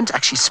wildebeest haven't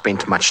actually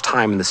spent much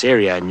time in this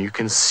area, and you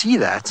can see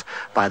that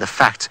by the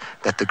fact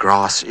that the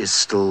grass is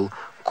still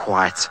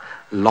quite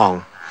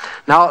long.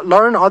 Now,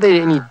 Lauren, are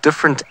there any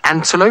different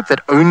antelope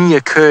that only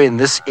occur in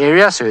this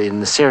area, so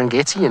in the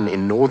Serengeti,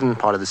 in northern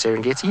part of the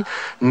Serengeti?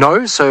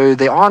 No, so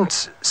there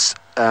aren't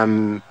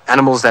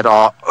animals that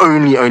are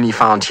only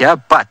found here,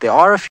 but there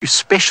are a few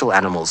special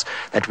animals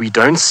that we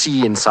don't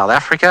see in South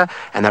Africa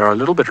and that are a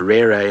little bit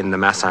rarer in the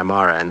Masai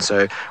Mara, and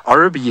so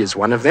Oribi is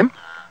one of them.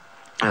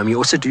 You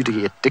also do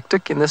get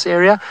dik-dik in this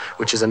area,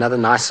 which is another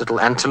nice little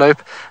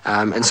antelope.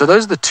 And so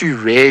those are the two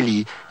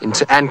rarely and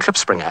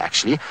klipspringer,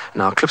 actually.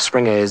 Now,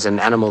 klipspringer is an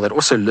animal that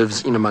also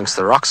lives in amongst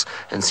the rocks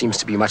and seems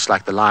to be much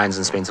like the lions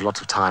and spends a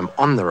lot of time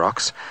on the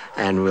rocks.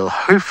 And we'll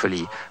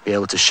hopefully be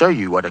able to show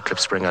you what a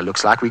klipspringer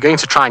looks like. We're going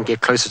to try and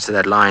get closer to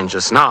that lion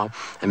just now,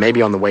 and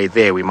maybe on the way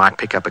there we might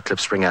pick up a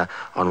klipspringer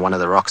on one of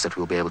the rocks that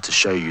we'll be able to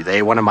show you.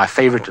 They're one of my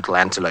favorite little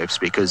antelopes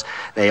because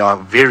they are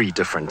very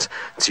different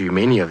to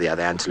many of the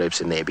other antelopes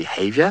in their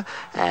behavior,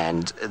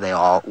 and they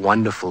are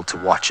wonderful to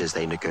watch as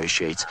they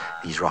negotiate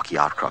these rocky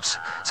outcrops.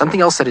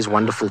 Something else that is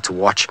wonderful to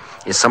watch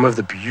is some of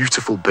the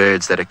beautiful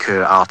birds that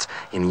occur out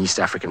in the East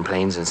African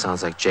plains, and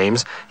sounds like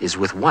James is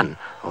with one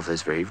of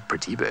those very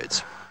pretty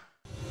birds.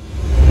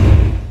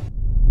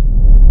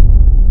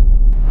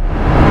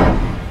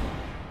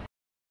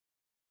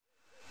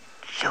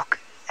 Look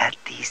at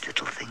these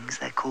little things.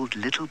 They're called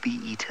little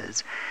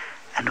bee-eaters,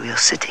 and we are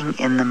sitting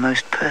in the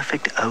most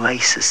perfect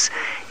oasis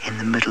in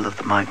the middle of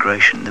the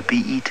migration. The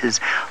bee-eaters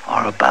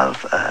are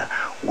above a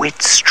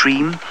wet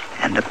stream,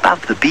 and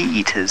above the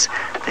bee-eaters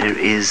there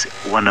is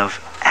one of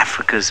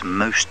Africa's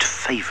most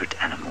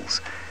favorite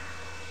animals.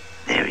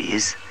 There he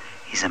is.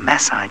 He's a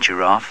Maasai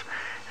giraffe,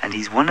 and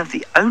he's one of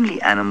the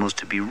only animals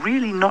to be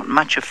really not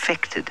much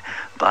affected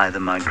by the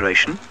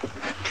migration.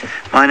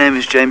 My name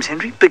is James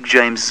Hendry. Big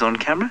James is on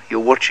camera. You're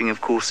watching,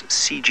 of course,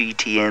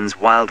 CGTN's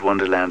Wild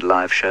Wonderland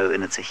live show,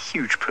 and it's a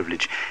huge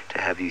privilege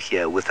to have you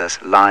here with us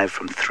live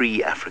from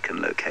 3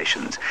 African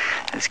locations.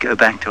 Let's go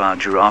back to our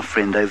giraffe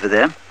friend over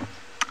there.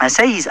 I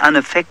say he's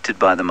unaffected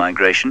by the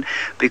migration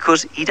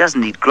because he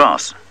doesn't eat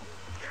grass.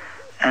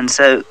 And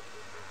so,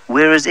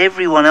 whereas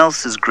everyone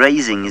else's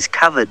grazing is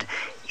covered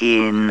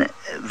in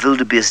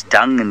wildebeest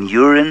dung and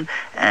urine,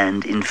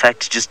 and in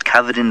fact just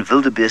covered in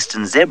wildebeest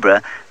and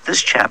zebra,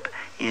 this chap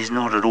is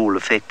not at all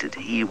affected.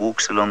 He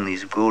walks along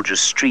these gorgeous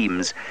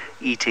streams,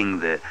 eating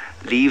the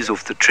leaves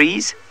off the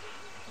trees,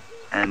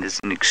 and is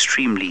an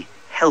extremely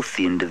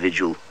healthy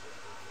individual.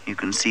 You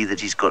can see that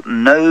he's got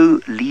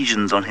no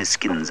lesions on his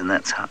skins, and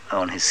that's how,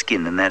 on his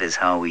skin, and that is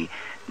how we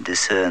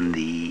discern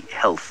the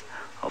health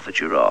of a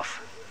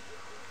giraffe.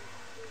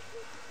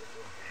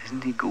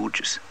 Isn't he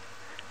gorgeous?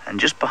 And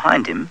just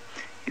behind him,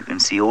 you can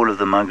see all of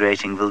the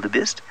migrating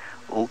wildebeest,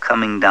 all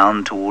coming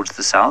down towards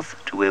the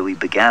south, to where we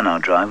began our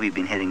drive. We've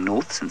been heading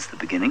north since the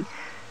beginning.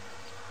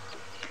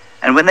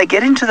 And when they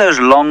get into those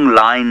long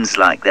lines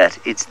like that,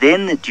 it's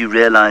then that you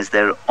realize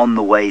they're on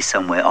the way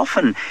somewhere.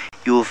 Often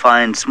you'll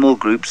find small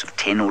groups of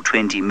 10 or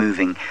 20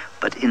 moving,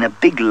 but in a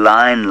big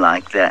line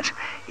like that,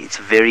 it's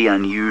very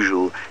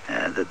unusual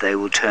that they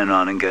will turn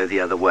around and go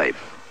the other way.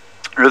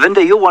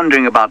 Ravinda, you're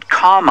wondering about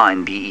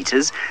carmine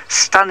bee-eaters,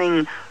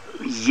 stunning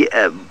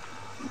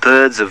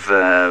birds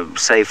of,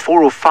 say,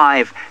 4 or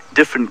 5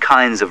 different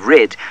kinds of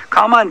red.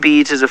 Carmine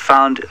bee-eaters are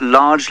found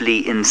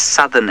largely in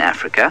southern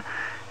Africa,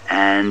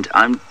 and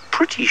I'm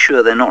pretty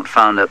sure they're not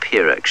found up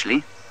here,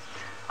 actually.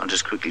 I'll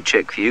just quickly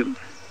check for you.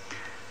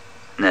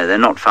 No, they're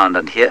not found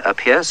up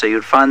here, so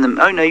you'd find them...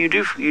 Oh, no, you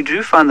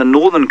do find the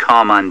northern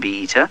carmine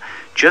bee-eater,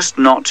 just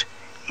not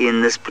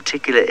in this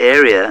particular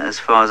area, as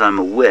far as I'm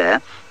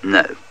aware.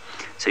 No.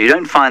 So you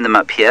don't find them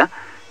up here.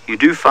 You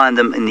do find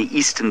them in the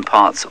eastern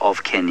parts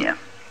of Kenya.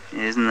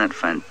 Isn't that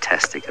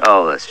fantastic?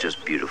 Oh, that's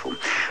just beautiful.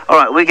 All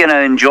right, we're going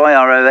to enjoy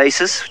our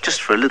oasis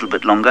just for a little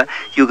bit longer.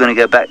 You're going to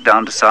go back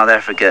down to South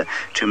Africa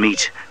to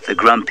meet the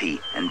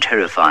grumpy and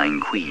terrifying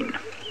Queen.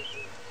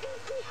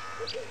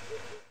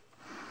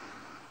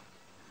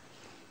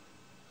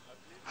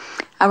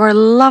 Our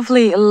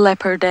lovely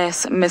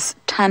leopardess, Miss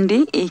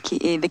Tandy,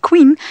 aka the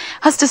Queen,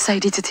 has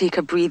decided to take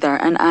a breather,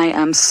 and I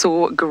am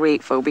so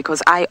grateful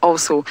because I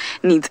also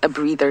need a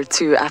breather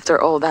too after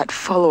all that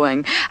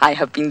following I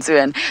have been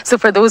doing. So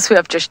for those who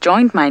have just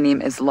joined, my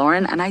name is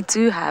Lauren and I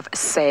do have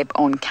Seb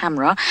on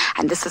camera,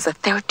 and this is a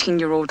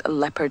 13-year-old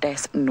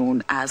leopardess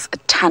known as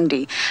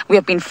Tandy. We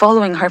have been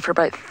following her for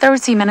about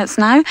 30 minutes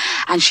now,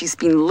 and she's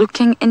been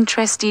looking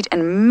interested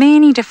in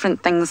many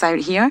different things out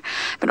here,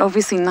 but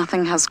obviously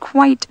nothing has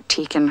quite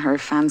taken her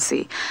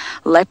fancy.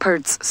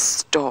 Leopards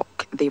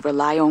stalk. They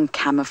rely on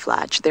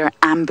camouflage. They're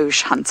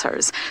ambush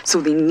hunters,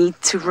 so they need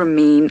to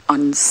remain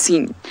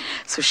unseen.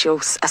 So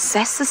she'll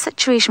assess the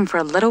situation for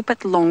a little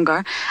bit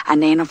longer,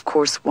 and then of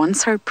course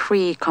once her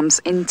prey comes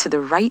into the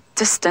right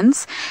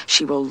distance,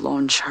 she will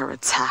launch her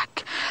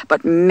attack.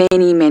 But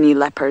many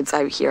leopards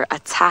out here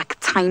attack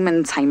time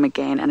and time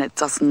again, and it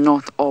does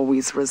not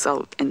always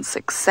result in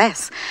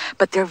success.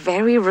 But they're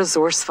very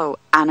resourceful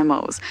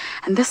animals,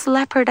 and this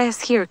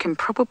leopardess here can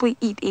probably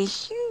eat a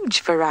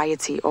huge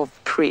variety of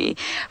prey,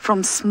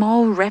 from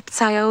small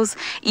reptiles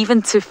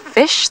even to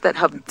fish that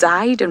have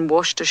died and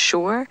washed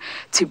ashore,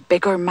 to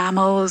bigger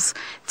mammals,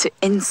 to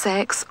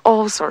insects,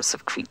 all sorts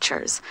of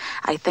creatures.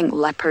 I think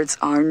leopards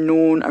are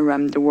known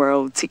around the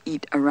world to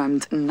eat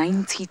around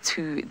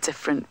 92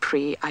 different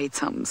prey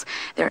items.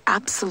 They're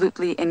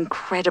absolutely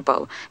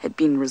incredible at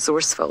being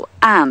resourceful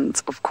and,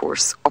 of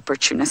course,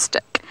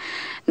 opportunistic.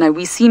 Now,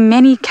 we see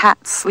many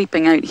cats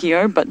sleeping out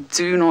here, but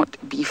do not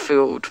be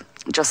fooled.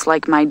 Just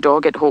like my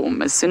dog at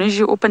home, as soon as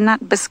you open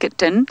that biscuit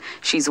tin,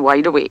 she's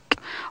wide awake.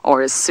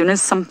 Or as soon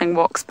as something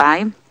walks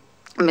by,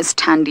 Miss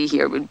Tandy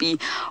here would be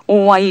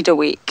wide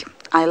awake.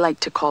 I like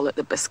to call it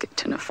the biscuit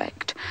tin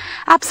effect.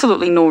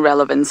 Absolutely no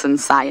relevance in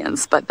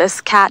science, but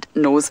this cat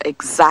knows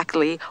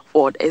exactly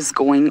what is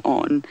going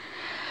on.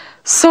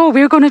 So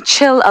we're going to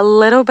chill a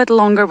little bit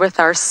longer with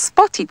our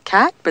spotted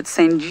cat, but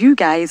send you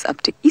guys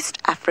up to East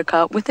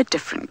Africa with a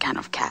different kind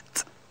of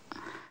cat.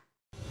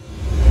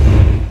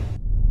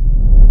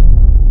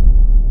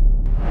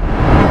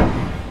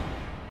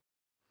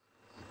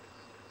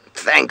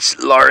 Thanks,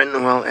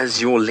 Lauren. Well,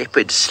 as your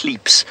leopard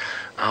sleeps,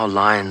 our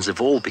lions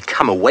have all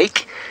become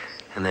awake,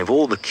 and they've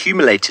all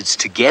accumulated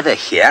together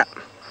here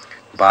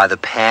by the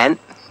pan.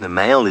 The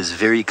male is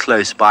very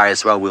close by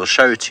as well. We'll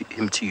show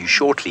him to you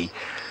shortly.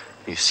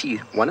 You see,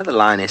 one of the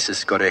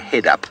lionesses got her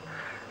head up.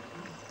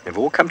 They've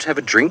all come to have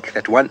a drink.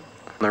 That one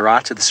on the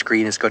right of the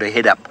screen has got her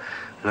head up.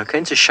 And I'm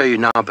going to show you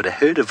now, but a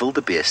herd of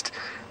wildebeest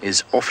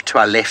is off to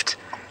our left,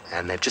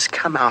 and they've just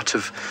come out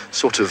of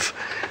sort of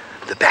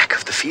the back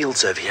of the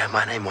fields over here.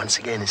 My name once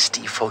again is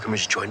Steve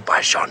Falconbridge, joined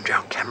by Jean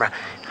on camera.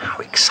 How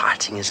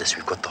exciting is this?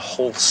 We've got the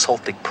whole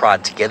Salt Lake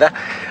Pride together,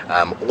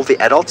 all the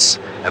adults,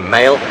 a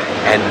male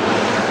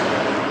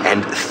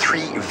and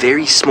 3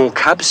 very small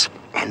cubs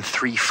and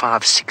 3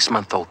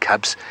 5-6-month-old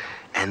cubs,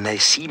 and they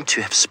seem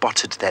to have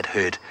spotted that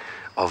herd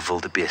of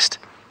wildebeest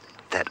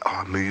that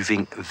are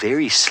moving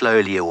very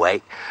slowly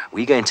away.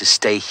 We're going to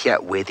stay here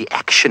where the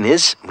action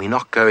is. We're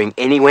not going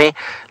anywhere.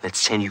 Let's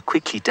send you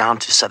quickly down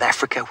to South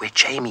Africa, where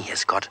Jamie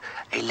has got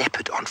a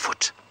leopard on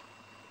foot.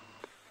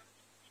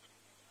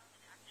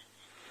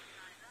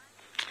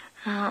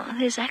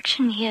 There's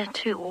action here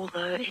too,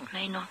 although it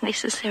may not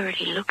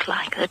necessarily look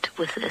like it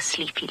with a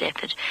sleepy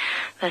leopard.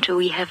 But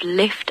we have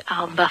left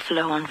our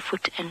buffalo on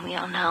foot, and we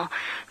are now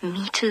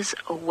meters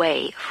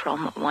away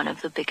from one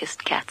of the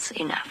biggest cats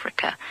in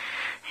Africa.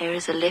 There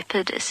is a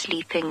leopard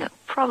sleeping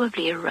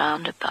probably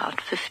around about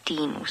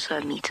 15 or so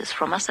meters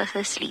from us. As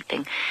they're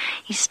sleeping,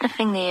 he's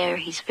sniffing the air,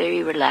 he's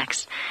very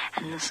relaxed,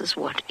 and this is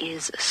what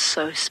is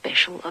so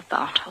special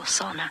about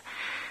Hosana.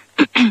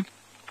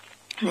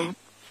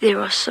 There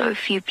are so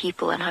few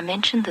people, and I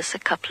mentioned this a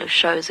couple of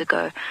shows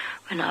ago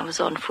when I was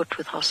on foot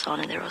with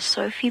Hosana. There are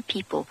so few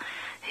people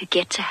who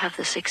get to have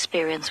this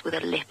experience with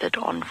a leopard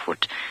on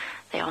foot.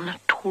 They are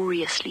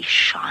notoriously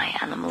shy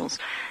animals,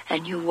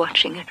 and you're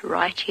watching it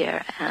right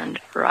here and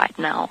right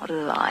now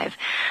live.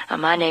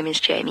 My name is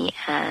Jamie,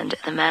 and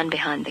the man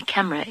behind the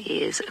camera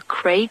is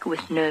Craig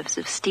with Nerves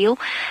of Steel,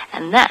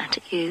 and that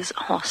is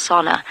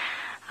Hosana,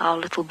 our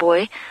little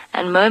boy.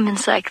 And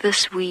moments like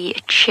this we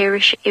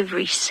cherish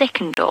every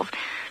second of,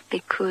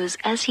 because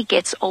as he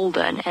gets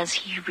older and as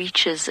he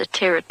reaches a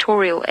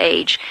territorial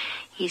age,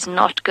 he's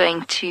not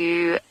going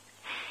to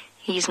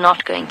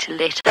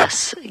let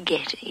us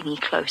get any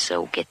closer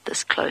or get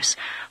this close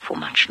for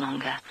much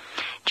longer.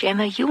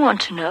 Gemma, you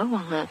want to know,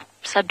 on the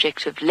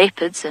subject of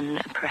leopards and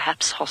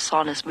perhaps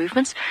Hosana's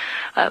movements,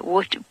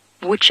 what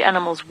which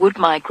animals would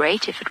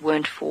migrate if it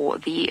weren't for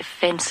the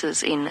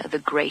fences in the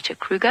Greater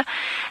Kruger.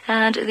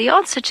 And the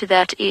answer to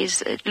that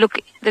is, look,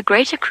 the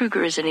Greater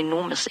Kruger is an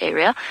enormous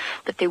area,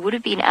 but there would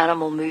have been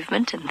animal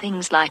movement and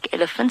things like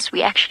elephants.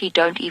 We actually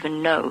don't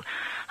even know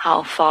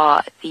how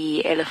far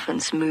the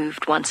elephants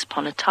moved once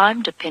upon a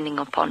time, depending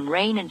upon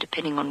rain and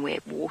depending on where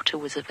water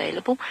was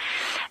available.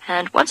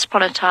 And once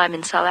upon a time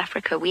in South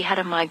Africa, we had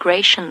a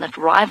migration that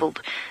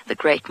rivaled the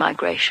Great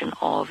Migration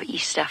of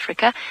East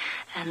Africa,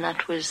 and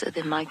that was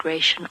the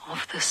migration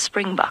of the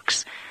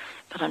springboks.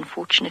 But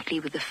unfortunately,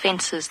 with the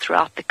fences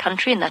throughout the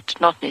country, and that did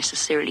not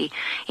necessarily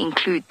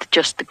include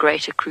just the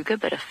Greater Kruger,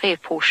 but a fair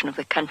portion of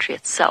the country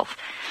itself.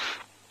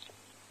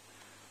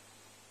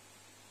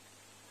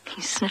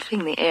 He's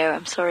sniffing the air.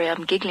 I'm sorry,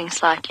 I'm giggling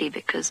slightly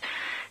because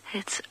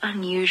it's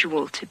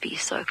unusual to be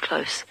so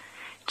close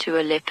to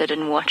a leopard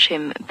and watch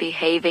him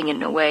behaving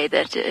in a way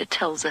that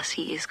tells us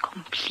he is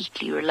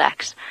completely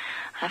relaxed.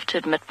 I have to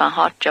admit my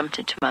heart jumped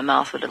into my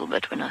mouth a little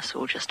bit when I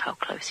saw just how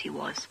close he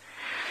was.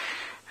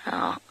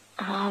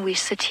 We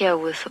sit here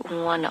with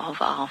one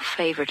of our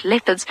favorite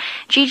leopards.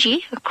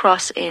 Gigi,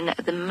 across in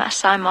the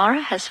Masai Mara,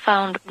 has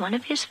found one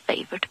of his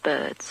favorite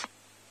birds.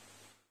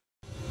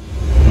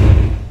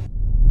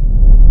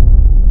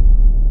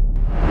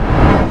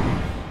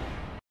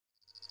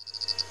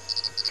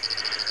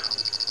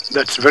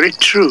 That's very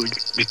true,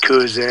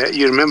 because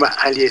you remember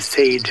earlier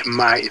said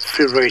my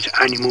favorite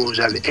animals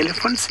are the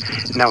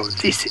elephants. Now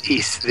this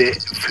is the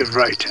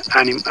favorite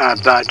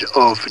bird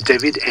of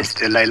David, and it's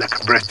the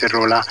lilac-breasted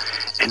roller,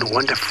 and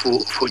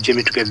wonderful for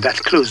Jamie to get that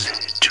close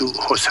to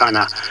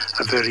Hosanna,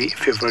 a very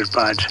favorite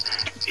bird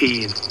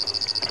in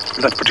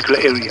that particular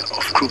area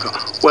of Kruger.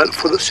 Well,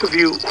 for those of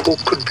you who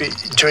could be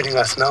joining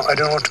us now, I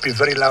don't want to be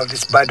very loud,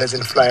 this bird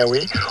doesn't fly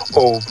away,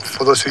 or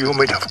for those of you who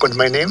might have forgotten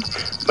my name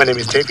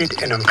is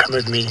David, and on camera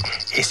with me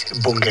is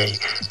Bungay.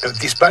 Now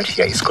this bird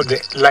here is called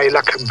the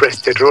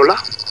lilac-breasted roller,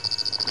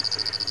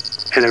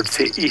 and I would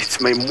say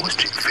it's my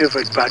most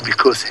favorite bird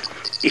because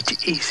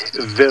it is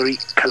very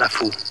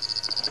colorful.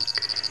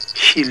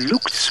 She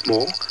looked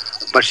small,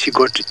 but she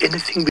got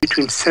anything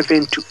between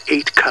 7 to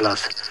 8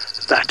 colors,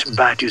 that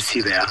bird you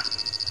see there.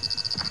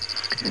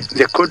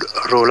 They're called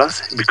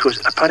rollers because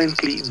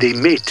apparently they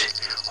mate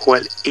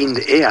while in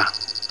the air.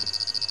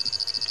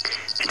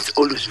 And it's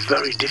always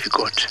very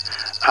difficult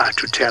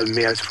to tell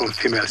males from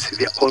females.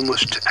 They're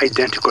almost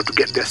identical. To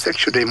get their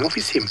sexual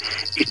dimorphism,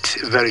 it's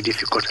very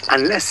difficult.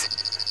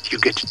 Unless you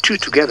get two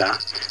together,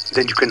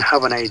 then you can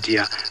have an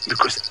idea,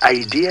 because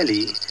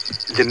ideally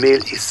the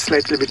male is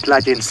slightly bit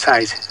larger in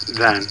size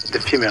than the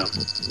female.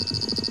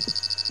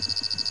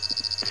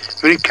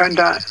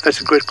 Mirikanda, that's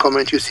a great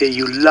comment. You say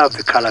you love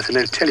the colors, and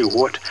I'll tell you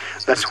what,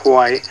 that's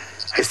why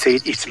I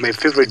said it's my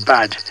favorite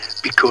bird,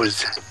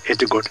 because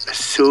it got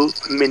so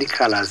many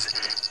colors,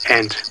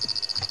 and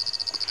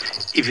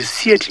if you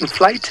see it in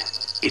flight,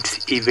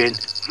 it's even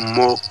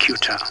more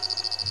cuter.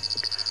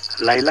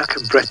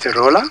 Lilac-breasted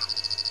roller,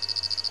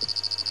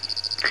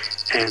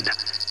 and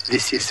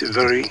this is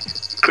very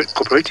great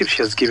cooperative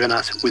she has given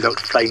us without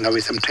flying away.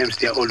 Sometimes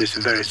they are always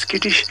very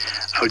skittish.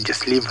 I'll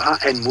just leave her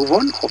and move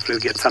on. Hopefully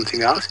we'll get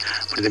something else.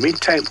 But in the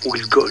meantime,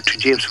 we'll go to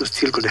James, who's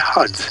still got the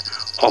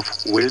herds of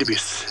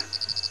wildebeests.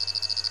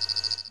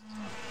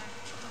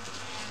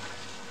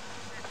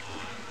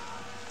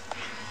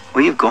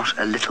 We've got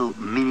a little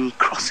mini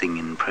crossing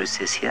in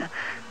process here.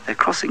 They're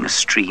crossing a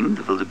stream,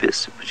 the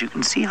wildebeests, but you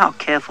can see how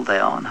careful they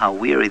are and how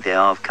weary they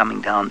are of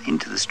coming down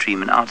into the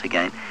stream and out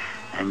again.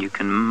 And you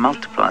can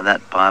multiply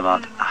that by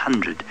about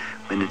 100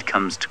 when it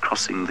comes to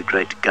crossing the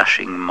great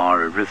gushing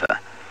Mara River.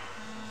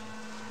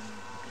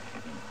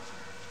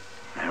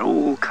 They're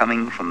all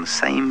coming from the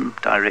same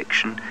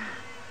direction,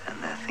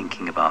 and they're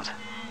thinking about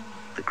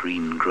the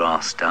green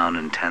grass down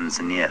in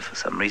Tanzania for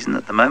some reason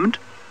at the moment.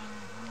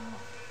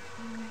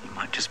 You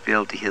might just be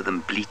able to hear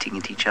them bleating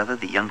at each other,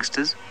 the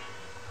youngsters.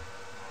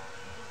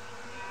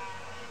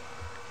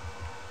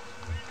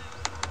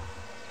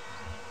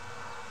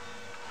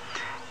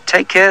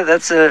 Take care.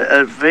 That's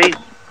a very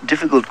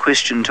difficult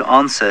question to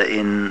answer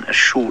in a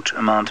short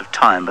amount of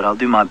time, but I'll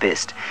do my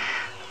best.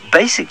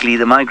 Basically,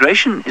 the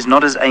migration is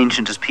not as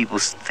ancient as people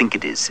think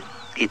it is.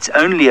 It's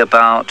only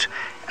about,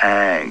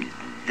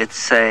 let's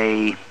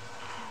say,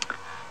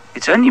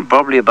 it's only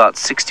probably about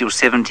 60 or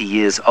 70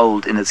 years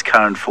old in its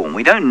current form.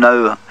 We don't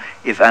know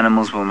if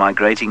animals were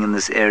migrating in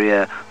this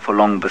area for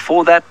long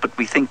before that, but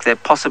we think there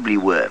possibly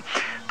were.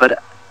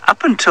 But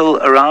up until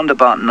around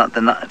about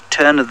the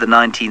turn of the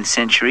 19th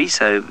century,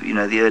 so,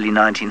 the early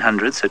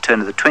 1900s, so turn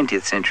of the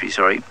 20th century,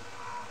 sorry,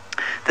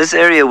 this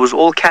area was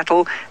all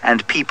cattle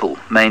and people,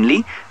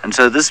 mainly, and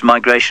so this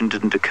migration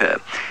didn't occur.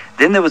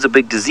 Then there was a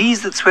big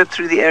disease that swept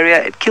through the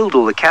area. It killed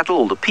all the cattle,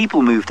 all the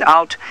people moved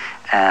out,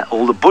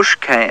 all the bush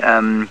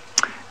came...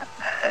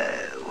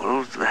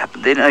 what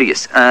happened then? Oh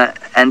yes,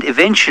 and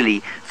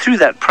eventually through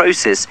that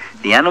process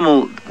the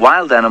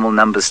wild animal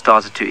numbers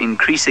started to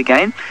increase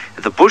again.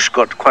 The bush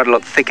got quite a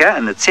lot thicker,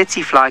 and the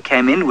tsetse fly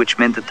came in, which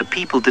meant that the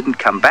people didn't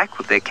come back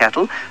with their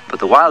cattle, but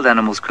the wild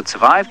animals could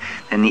survive.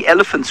 Then the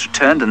elephants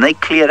returned and they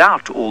cleared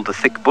out all the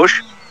thick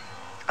bush,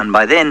 And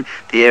by then,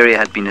 the area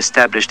had been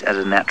established as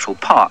a national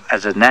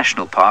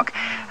park,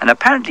 and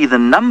apparently the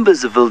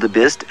numbers of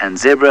wildebeest and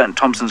zebra and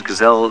Thompson's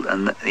gazelle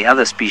and the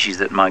other species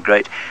that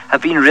migrate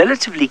have been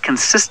relatively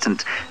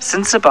consistent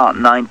since about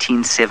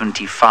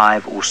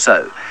 1975 or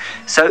so.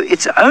 So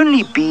it's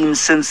only been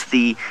since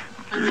the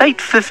late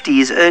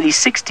 50s, early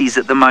 60s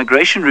that the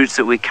migration routes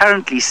that we're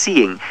currently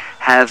seeing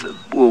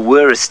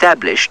were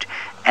established,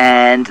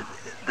 and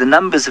the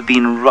numbers have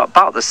been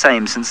about the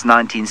same since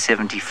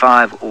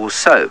 1975 or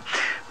so.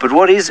 But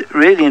what is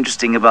really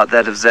interesting about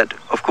that is that,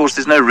 of course,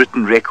 there's no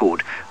written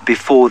record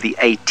before the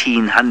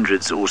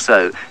 1800s or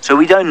so. So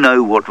we don't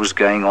know what was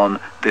going on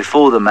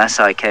before the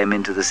Maasai came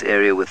into this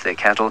area with their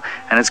cattle,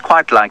 and it's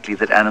quite likely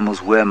that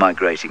animals were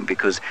migrating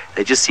because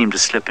they just seem to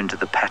slip into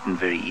the pattern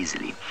very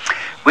easily.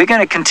 We're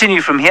going to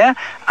continue from here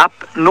up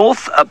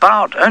north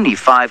about only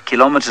 5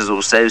 kilometers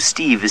or so.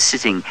 Steve is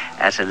sitting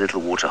at a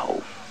little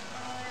waterhole.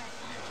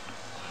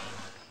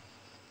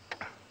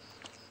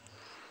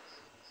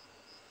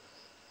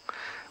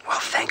 Well,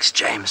 thanks,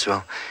 James.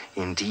 Well,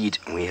 indeed,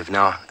 we have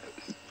now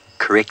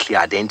correctly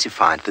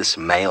identified this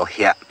male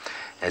here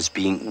as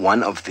being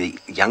one of the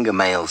younger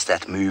males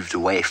that moved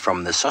away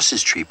from the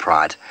sausage tree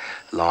pride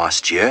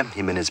last year.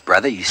 Him and his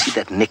brother. You see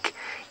that nick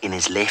in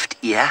his left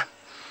ear,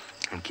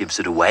 and gives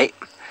it away.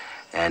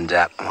 And,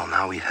 well,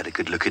 now we've had a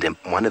good look at him.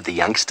 One of the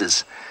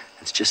youngsters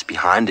that's just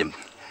behind him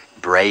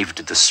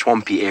braved the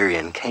swampy area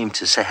and came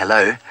to say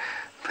hello.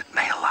 But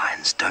male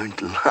lions don't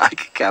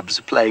like cubs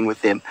playing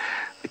with them.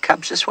 The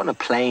cubs just want to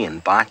play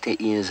and bite their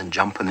ears and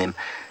jump on them,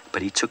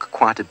 but he took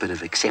quite a bit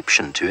of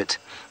exception to it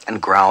and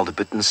growled a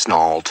bit and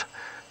snarled,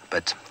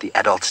 but the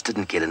adults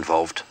didn't get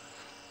involved.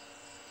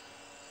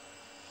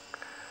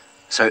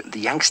 So the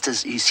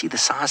youngsters, you see the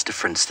size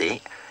difference there,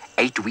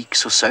 8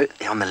 weeks or so,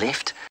 they're on the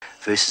left,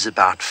 versus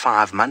about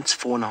 5 months,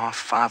 4.5,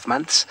 5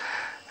 months.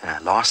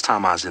 Last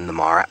time I was in the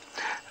Mara,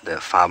 the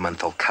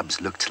 5-month-old cubs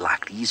looked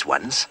like these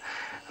ones,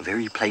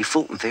 very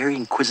playful, very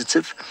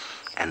inquisitive,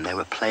 and they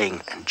were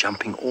playing and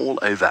jumping all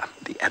over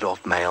the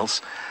adult males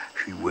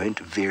who weren't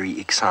very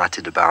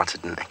excited about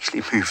it and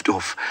actually moved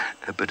off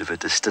a bit of a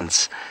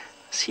distance.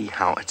 See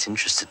how it's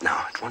interested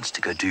now. It wants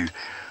to go do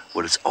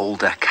what its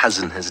older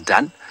cousin has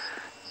done,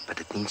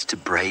 but it needs to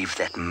brave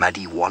that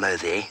muddy wallow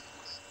there.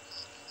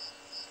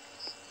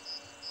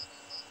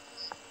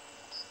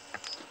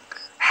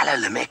 Hello,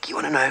 Lamech. You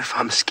want to know if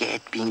I'm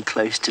scared being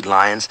close to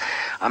lions?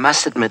 I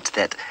must admit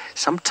that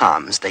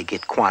sometimes they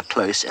get quite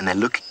close and they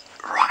look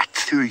right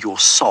through your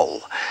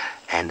soul,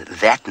 and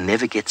that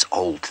never gets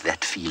old,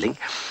 that feeling.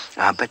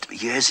 But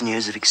years and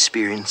years of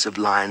experience of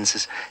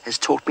lions has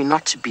taught me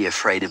not to be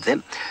afraid of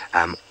them.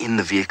 In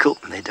the vehicle,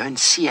 they don't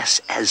see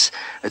us as,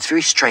 it's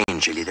very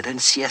strange really, they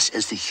don't see us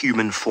as the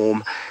human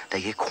form.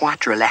 They get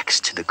quite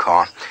relaxed to the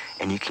car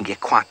and you can get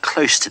quite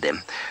close to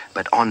them.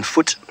 But on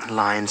foot,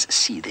 lions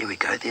see, there we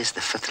go, there's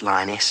the 5th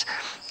lioness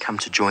come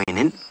to join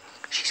in.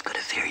 She's got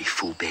a very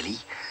full belly.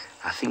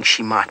 I think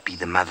she might be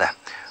the mother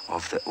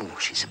of the, oh,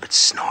 she's a bit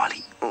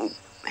snarly. Oh,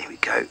 there we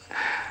go.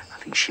 I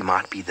think she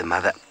might be the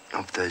mother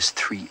of those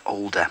 3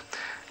 older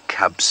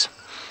cubs.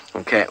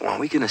 Okay, well,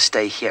 we're going to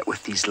stay here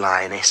with these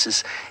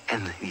lionesses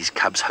and these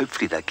cubs.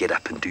 Hopefully they'll get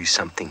up and do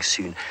something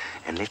soon.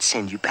 And let's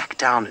send you back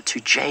down to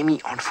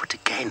Jamie on foot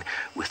again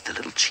with the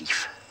little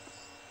chief.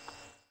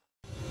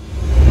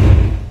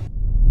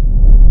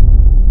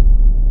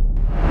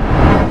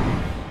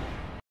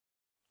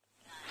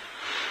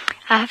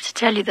 I have to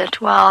tell you that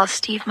while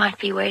Steve might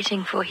be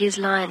waiting for his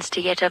lions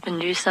to get up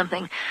and do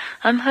something,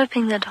 I'm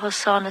hoping that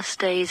Hosanna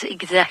stays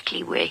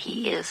exactly where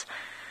he is.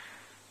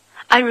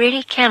 I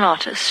really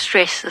cannot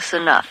stress this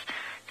enough.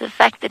 The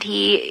fact that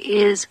he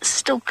is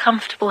still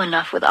comfortable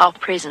enough with our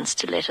presence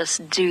to let us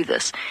do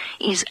this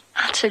is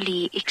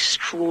utterly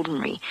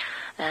extraordinary.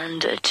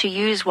 And to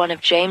use one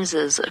of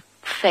James's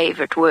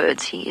favorite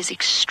words, he is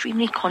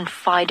extremely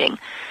confiding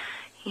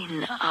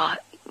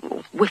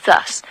with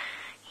us.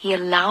 He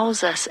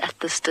allows us at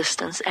this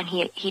distance, and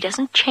he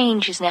doesn't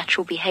change his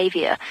natural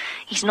behavior.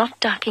 He's not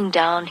ducking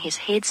down, his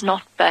head's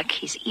not back,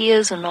 his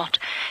ears are not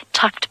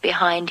tucked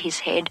behind his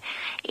head.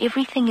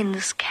 Everything in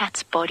this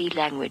cat's body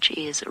language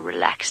is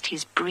relaxed.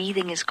 His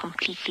breathing is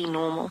completely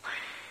normal.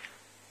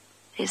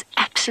 There's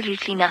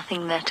absolutely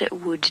nothing that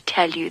would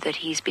tell you that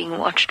he's being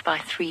watched by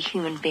 3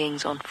 human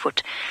beings on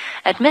foot.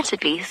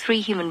 Admittedly, 3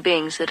 human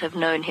beings that have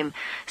known him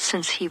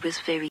since he was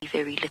very,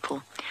 very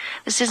little.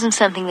 This isn't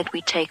something that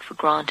we take for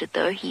granted,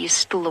 though. He is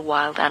still a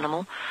wild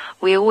animal.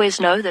 We always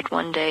know that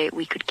one day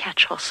we could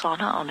catch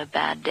Hosanna on a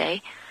bad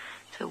day.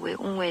 So we're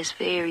always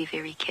very,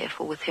 very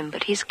careful with him.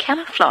 But his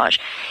camouflage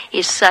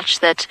is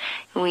such that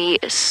we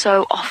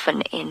so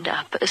often end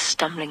up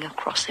stumbling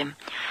across him.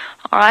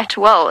 All right,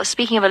 well,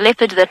 speaking of a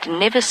leopard that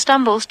never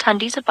stumbles,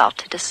 Tandi's about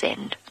to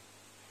descend.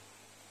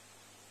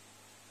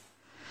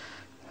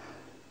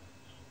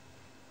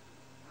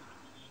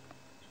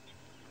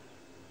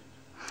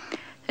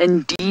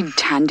 Indeed,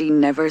 Tandy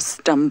never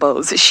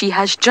stumbles. She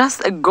has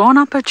just gone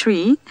up a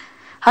tree,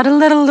 had a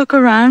little look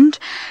around,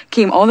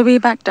 came all the way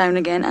back down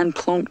again and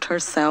plonked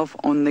herself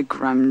on the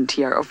ground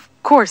here.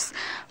 course,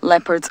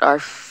 leopards are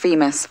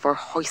famous for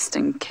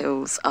hoisting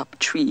kills up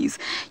trees.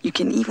 You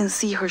can even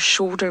see her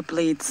shoulder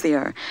blades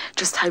there,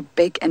 just how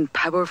big and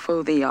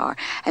powerful they are.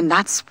 And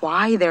that's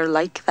why they're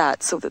like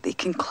that, so that they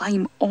can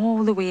climb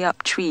all the way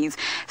up trees,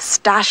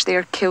 stash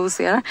their kills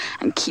there,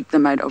 and keep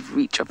them out of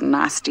reach of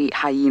nasty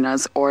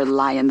hyenas or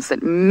lions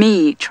that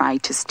may try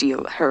to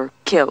steal her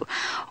kill.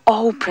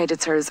 All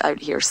predators out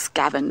here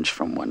scavenge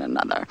from one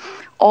another.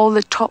 All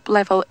the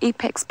top-level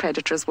apex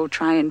predators will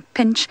try and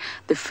pinch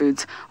the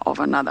food of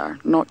another.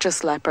 Not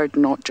just leopard,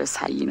 not just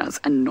hyenas,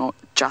 and not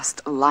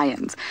just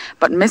lions.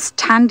 But Miss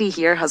Tandy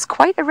here has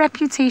quite a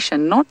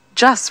reputation, not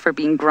just for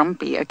being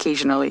grumpy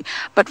occasionally,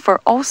 but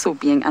for also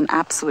being an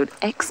absolute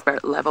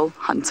expert-level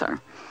hunter.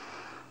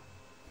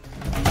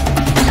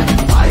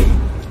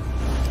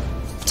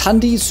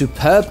 Tandy's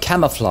superb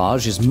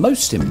camouflage is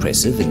most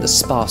impressive in the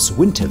sparse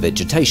winter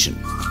vegetation.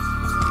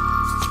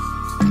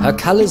 Her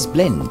colours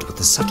blend with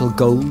the subtle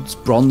golds,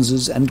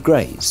 bronzes and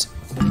greys.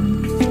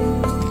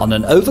 On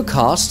an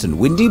overcast and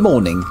windy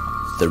morning,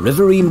 the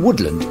riverine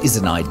woodland is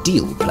an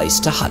ideal place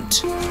to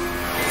hunt.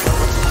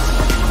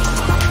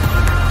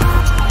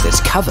 There's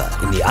cover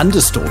in the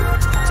understory.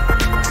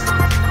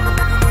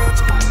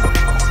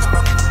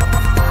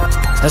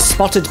 Her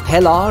spotted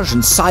pelage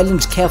and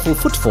silent, careful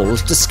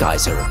footfalls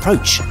disguise her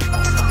approach.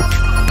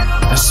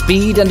 Her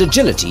speed and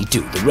agility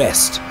do the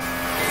rest.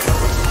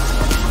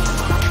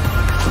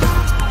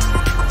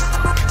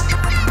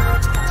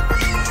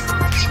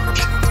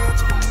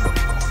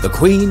 The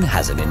Queen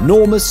has an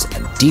enormous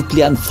and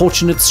deeply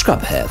unfortunate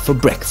scrub hare for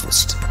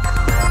breakfast.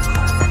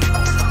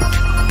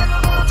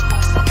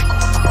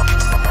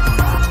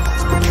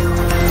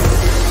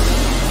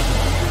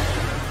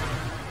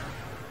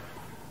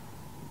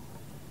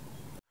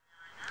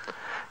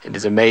 It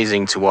is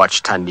amazing to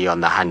watch Tandy on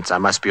the hunt. I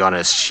must be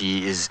honest,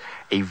 she is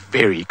a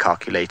very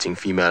calculating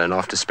female, and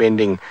after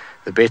spending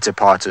the better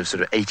part of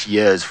sort of 8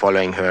 years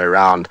following her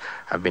around,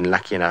 I've been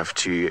lucky enough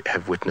to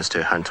have witnessed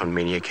her hunt on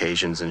many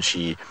occasions, and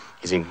she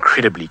is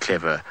incredibly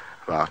clever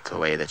about the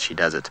way that she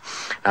does it.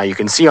 Now you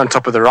can see on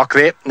top of the rock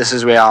there, this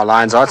is where our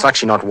lines are. It's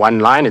actually not one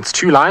line, it's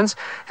two lines.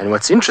 And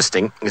what's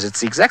interesting is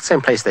it's the exact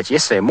same place that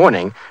yesterday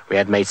morning we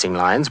had mating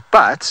lines,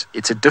 but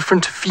it's a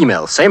different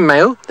female. Same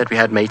male that we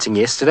had mating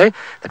yesterday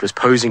that was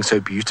posing so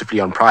beautifully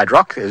on Pride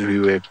Rock, as we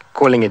were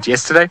calling it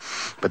yesterday.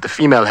 But the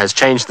female has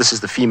changed. This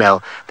is the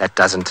female that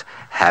doesn't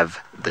have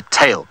the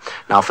tail.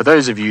 Now, for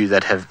those of you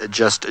that have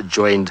just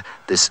joined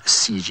this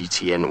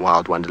CGTN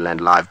Wild Wonderland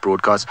live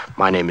broadcast,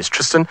 my name is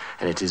Tristan,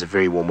 and it is a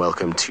very warm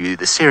welcome to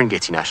the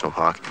Serengeti National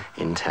Park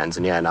in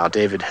Tanzania. Now,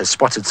 David has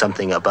spotted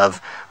something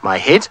above my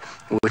head,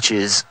 which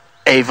is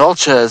a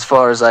vulture as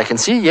far as I can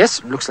see.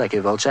 Yes, looks like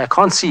a vulture. I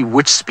can't see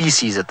which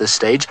species at this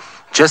stage,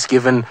 just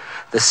given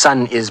the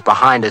sun is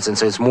behind it, and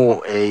so it's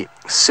more a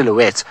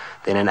silhouette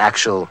than an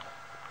actual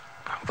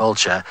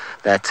vulture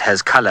that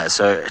has color.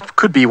 So it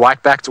could be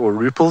white-backed or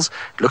rupels.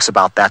 It looks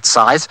about that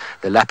size.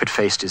 The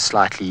lappet-faced is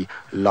slightly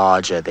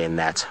larger than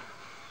that.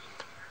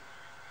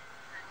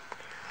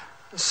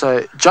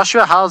 So,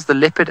 Joshua, how's the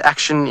leopard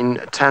action in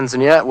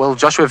Tanzania? Well,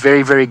 Joshua,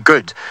 very, very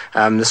good.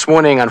 This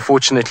morning,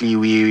 unfortunately,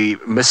 we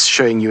missed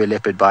showing you a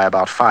leopard by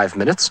about 5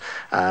 minutes.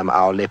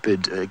 Our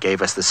leopard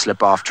gave us the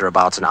slip after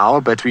about an hour,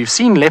 but we've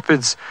seen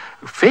leopards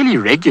fairly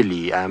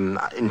regularly.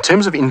 In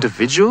terms of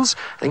individuals,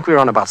 I think we're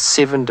on about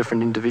 7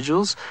 different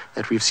individuals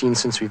that we've seen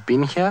since we've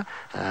been here.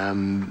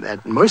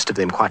 And most of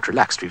them quite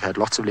relaxed. We've had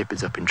lots of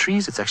leopards up in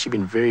trees. It's actually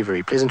been very,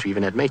 very pleasant. We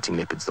even had mating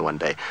leopards the one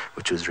day,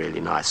 which was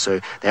really nice. So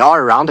they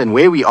are around, and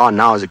where we are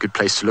now is a good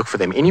place to look for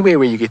them. Anywhere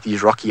where you get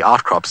these rocky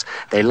outcrops,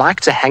 they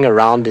like to hang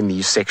around in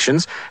these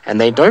sections,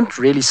 and they don't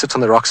really sit on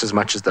the rocks as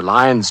much as the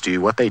lions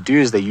do. What they do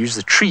is they use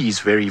the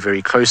trees very,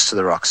 very close to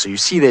the rocks. So you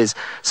see there's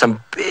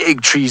some big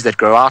trees that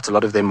grow out. A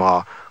lot of them are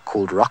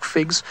called rock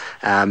figs,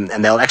 and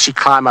they'll actually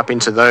climb up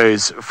into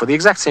those for the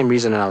exact same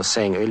reason I was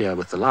saying earlier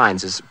with the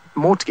lions, is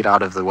more to get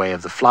out of the way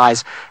of the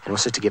flies, and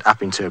also to get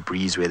up into a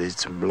breeze where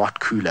it's a lot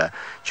cooler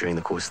during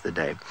the course of the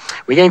day.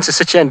 We're going to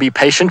sit here and be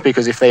patient,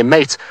 because if they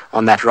mate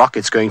on that rock,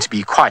 it's going to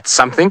be quite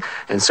something.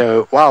 And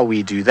so while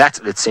we do that,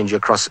 let's send you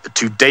across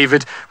to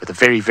David with a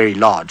very, very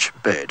large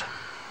bird.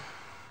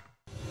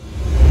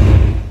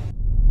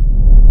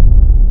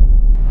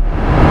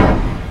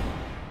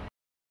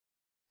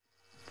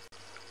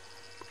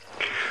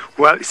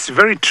 Well, it's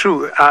very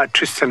true,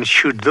 Tristan.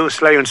 Should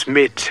those lions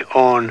mate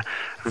on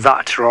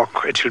that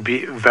rock, it will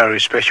be very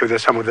special. They're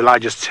some of the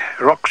largest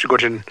rocks we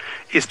got in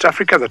East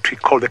Africa that we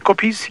call the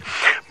koppies.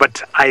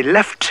 But I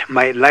left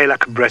my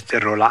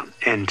lilac-breasted roller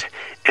and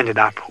ended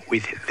up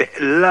with the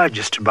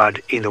largest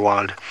bird in the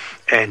world.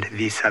 And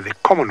these are the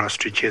common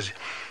ostriches,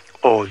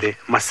 or the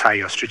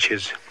Maasai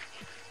ostriches.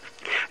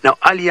 Now,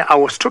 earlier I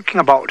was talking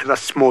about that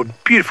small,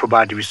 beautiful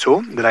bird we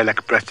saw, the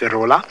lilac-breasted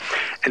roller,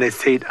 and I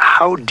said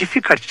how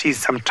difficult it is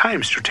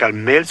sometimes to tell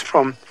males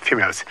from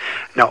females.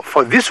 Now,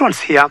 for these ones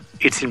here,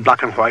 it's in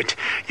black and white.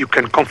 You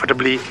can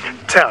comfortably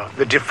tell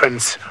the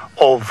difference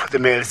of the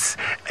males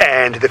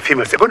and the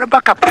females. I'm going to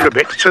back up a little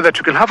bit so that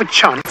you can have a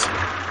chance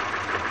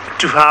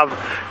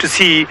to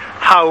see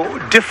how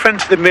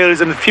different the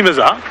males and the females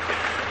are.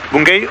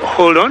 Bungay,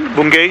 hold on.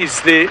 Bungay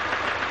is the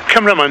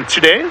cameraman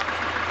today.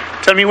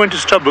 Tell me when to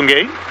stop,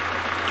 Bungay.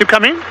 Keep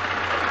coming.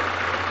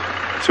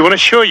 So I want to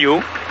show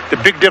you the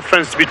big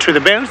difference between the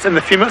males and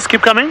the females.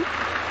 Keep coming.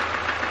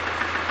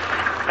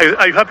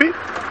 Are you happy?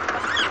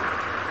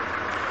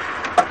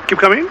 Keep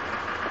coming.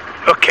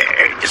 Okay,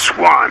 just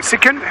 1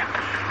 second.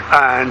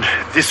 And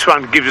this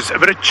one gives us a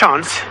better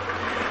chance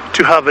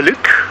to have a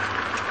look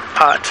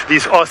at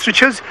these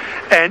ostriches.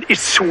 And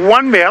it's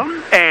 1 male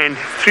and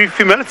 3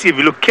 females if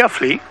you look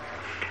carefully.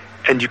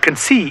 And you can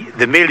see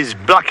the male is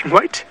black and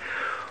white,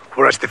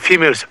 whereas the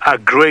females are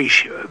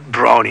grayish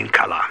brown in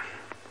color.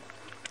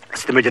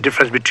 That's the major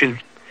difference between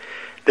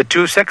the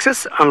 2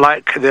 sexes,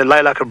 unlike the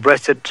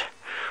lilac-breasted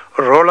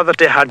roller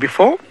that I had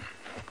before.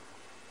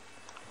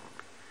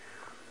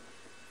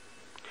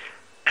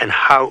 And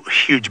how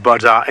huge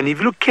birds are. And if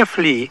you look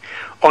carefully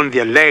on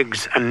their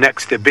legs and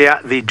necks,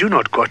 they do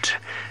not got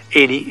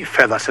any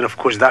feathers. And of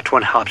course, that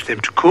one helps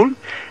them to cool.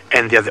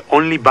 And they're the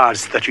only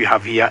birds that you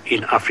have here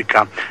in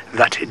Africa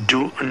that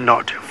do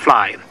not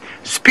fly.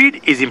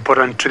 Speed is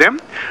important to them,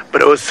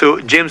 but also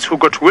James, who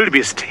got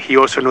wildebeest, he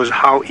also knows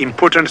how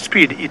important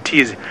speed it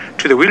is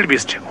to the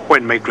wildebeest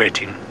when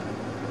migrating.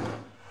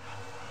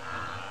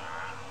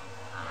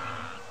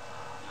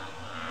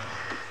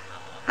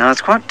 Now,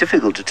 it's quite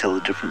difficult to tell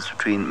the difference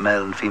between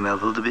male and female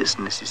wildebeest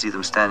unless you see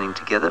them standing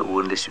together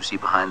or unless you see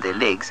behind their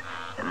legs,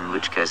 and in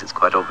which case it's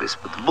quite obvious.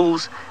 But the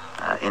bulls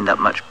end up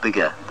much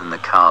bigger than the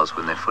cows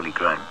when they're fully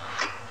grown.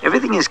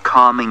 Everything is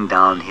calming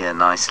down here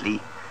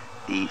nicely.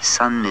 The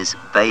sun is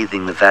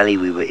bathing the valley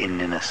we were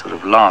in a sort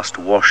of last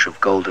wash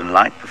of golden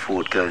light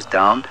before it goes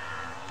down.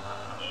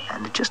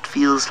 And it just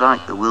feels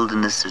like the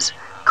wilderness is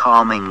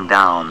calming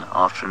down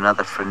after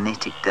another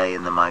frenetic day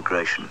in the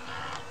migration.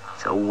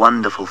 It's a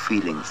wonderful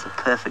feeling. It's the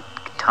perfect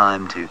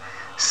time to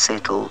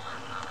settle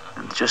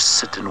and just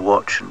sit and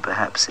watch, and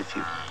perhaps if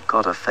you've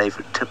got a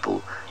favorite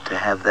tipple, to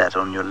have that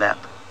on your lap.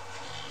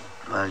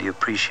 Well, you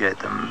appreciate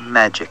the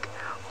magic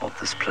of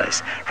this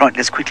place. Right,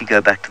 let's quickly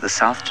go back to the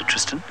south to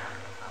Tristan.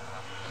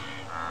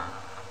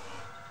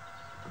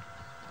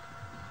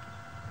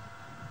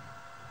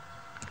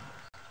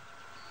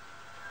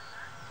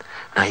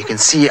 Now you can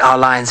see our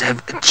lions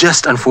have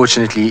just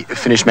unfortunately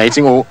finished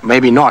mating, or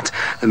maybe not.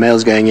 The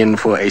male's going in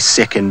for a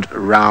second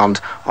round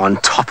on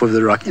top of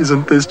the rock.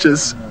 Isn't this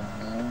just...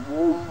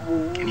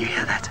 Can you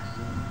hear that?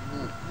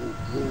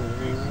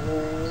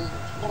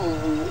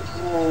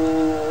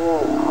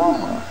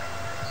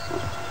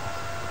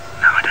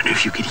 Now I don't know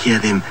if you could hear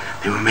them.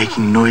 They were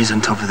making noise on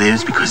top of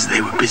theirs because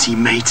they were busy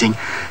mating.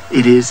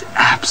 It is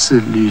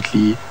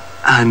absolutely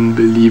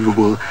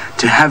unbelievable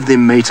to have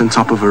them mate on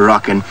top of a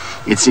rock, and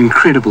it's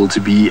incredible to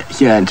be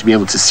here and to be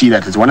able to see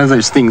that. It's one of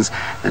those things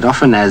that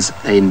often as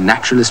a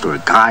naturalist or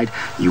a guide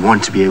you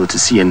want to be able to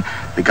see, and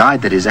the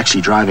guide that is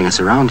actually driving us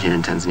around here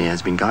in Tanzania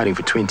has been guiding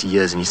for 20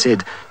 years, and he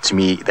said to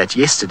me that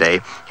yesterday,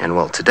 and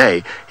well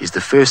today, is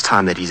the first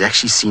time that he's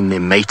actually seen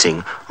them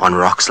mating on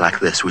rocks like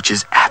this, which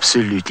is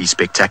absolutely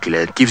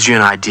spectacular. It gives you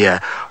an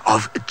idea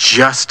of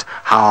just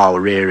how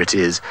rare it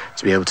is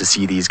to be able to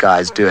see these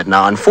guys do it.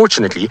 Now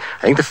unfortunately,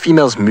 I think the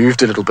females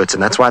moved a little bit,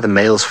 and that's why the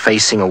male's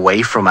facing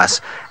away from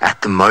us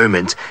at the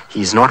moment.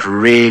 He's not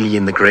really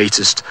in the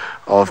greatest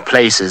of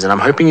places, and I'm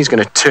hoping he's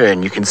going to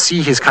turn. You can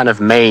see his kind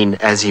of mane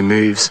as he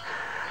moves.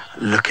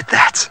 Look at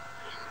that.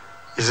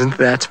 Isn't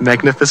that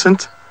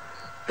magnificent?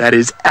 That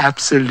is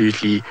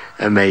absolutely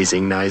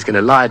amazing. Now he's going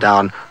to lie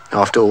down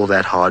after all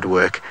that hard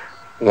work.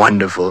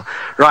 Wonderful.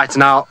 Right,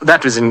 now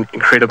that was an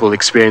incredible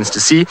experience to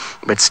see,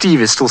 but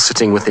Steve is still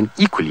sitting with an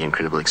equally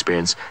incredible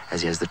experience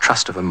as he has the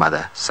trust of a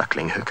mother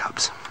suckling her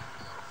cubs.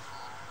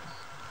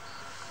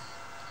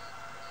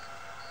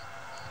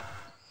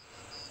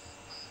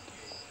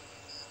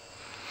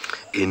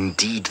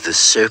 Indeed, the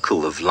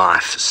circle of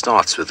life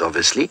starts with,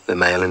 obviously, the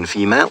male and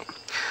female,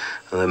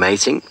 the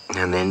mating,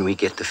 and then we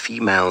get the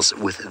females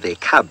with their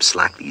cubs,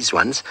 like these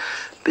ones,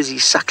 busy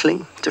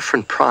suckling.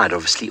 Different pride,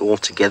 obviously,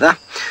 altogether.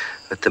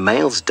 But the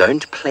males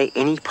don't play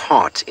any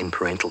part in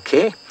parental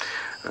care.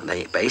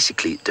 They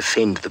basically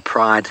defend the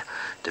pride,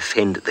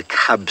 defend the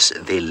cubs,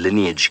 their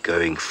lineage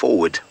going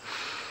forward.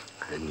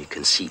 And you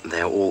can see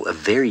they're all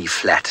very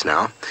flat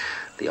now.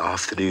 The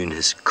afternoon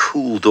has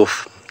cooled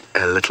off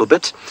a little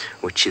bit,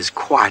 which is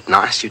quite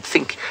nice. You'd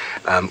think,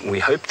 we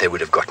hoped they would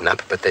have gotten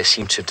up, but they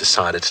seem to have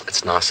decided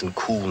it's nice and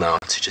cool now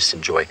to just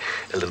enjoy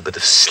a little bit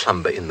of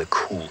slumber in the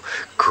cool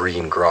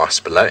green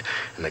grass below,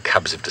 and the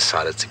cubs have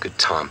decided it's a good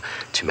time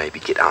to maybe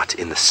get out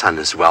in the sun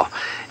as well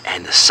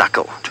and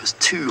suckle. It was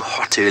too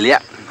hot earlier.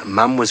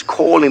 Mum was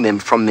calling them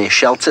from their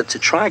shelter to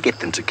try and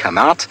get them to come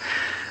out.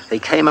 They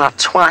came out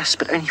twice,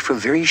 but only for a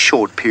very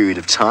short period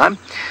of time,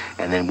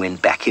 and then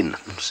went back in.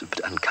 It was a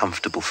bit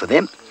uncomfortable for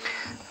them.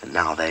 And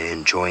now they're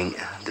enjoying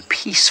the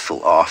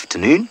peaceful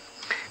afternoon,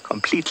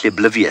 completely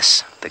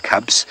oblivious, the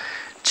cubs,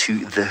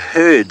 to the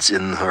herds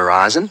in the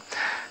horizon.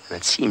 And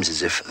it seems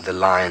as if the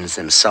lions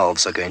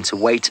themselves are going to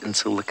wait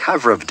until the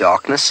cover of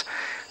darkness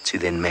to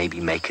then maybe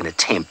make an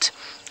attempt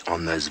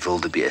on those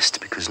wildebeest,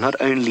 because not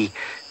only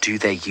do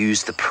they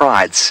use the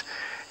prides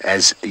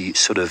as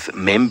sort of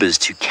members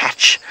to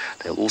catch,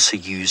 they'll also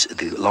use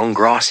the long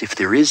grass if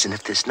there is, and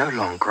if there's no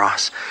long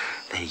grass,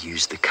 they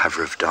use the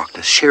cover of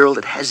darkness. Cheryl,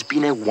 it has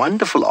been a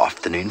wonderful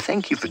afternoon.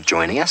 Thank you for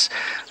joining us.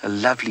 A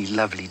lovely,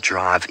 lovely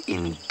drive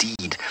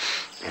indeed.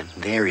 And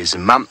there is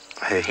Mum.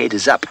 Her head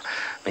is up.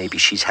 Maybe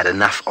she's had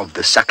enough of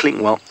the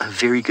suckling. Well, a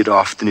very good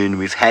afternoon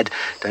we've had.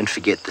 Don't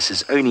forget, this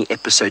is only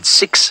episode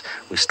 6.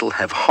 We still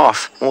have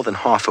more than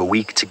half a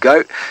week to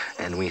go,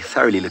 and we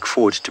thoroughly look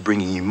forward to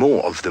bringing you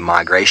more of the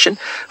migration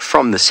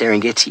from the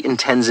Serengeti in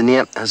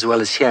Tanzania, as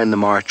well as here in the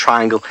Mara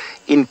Triangle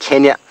in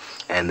Kenya,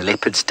 and the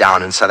leopards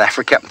down in South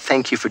Africa.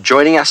 Thank you for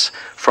joining us.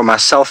 From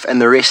myself and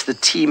the rest of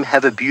the team,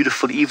 have a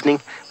beautiful evening.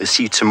 We'll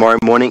see you tomorrow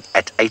morning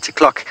at 8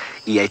 o'clock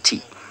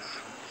EAT.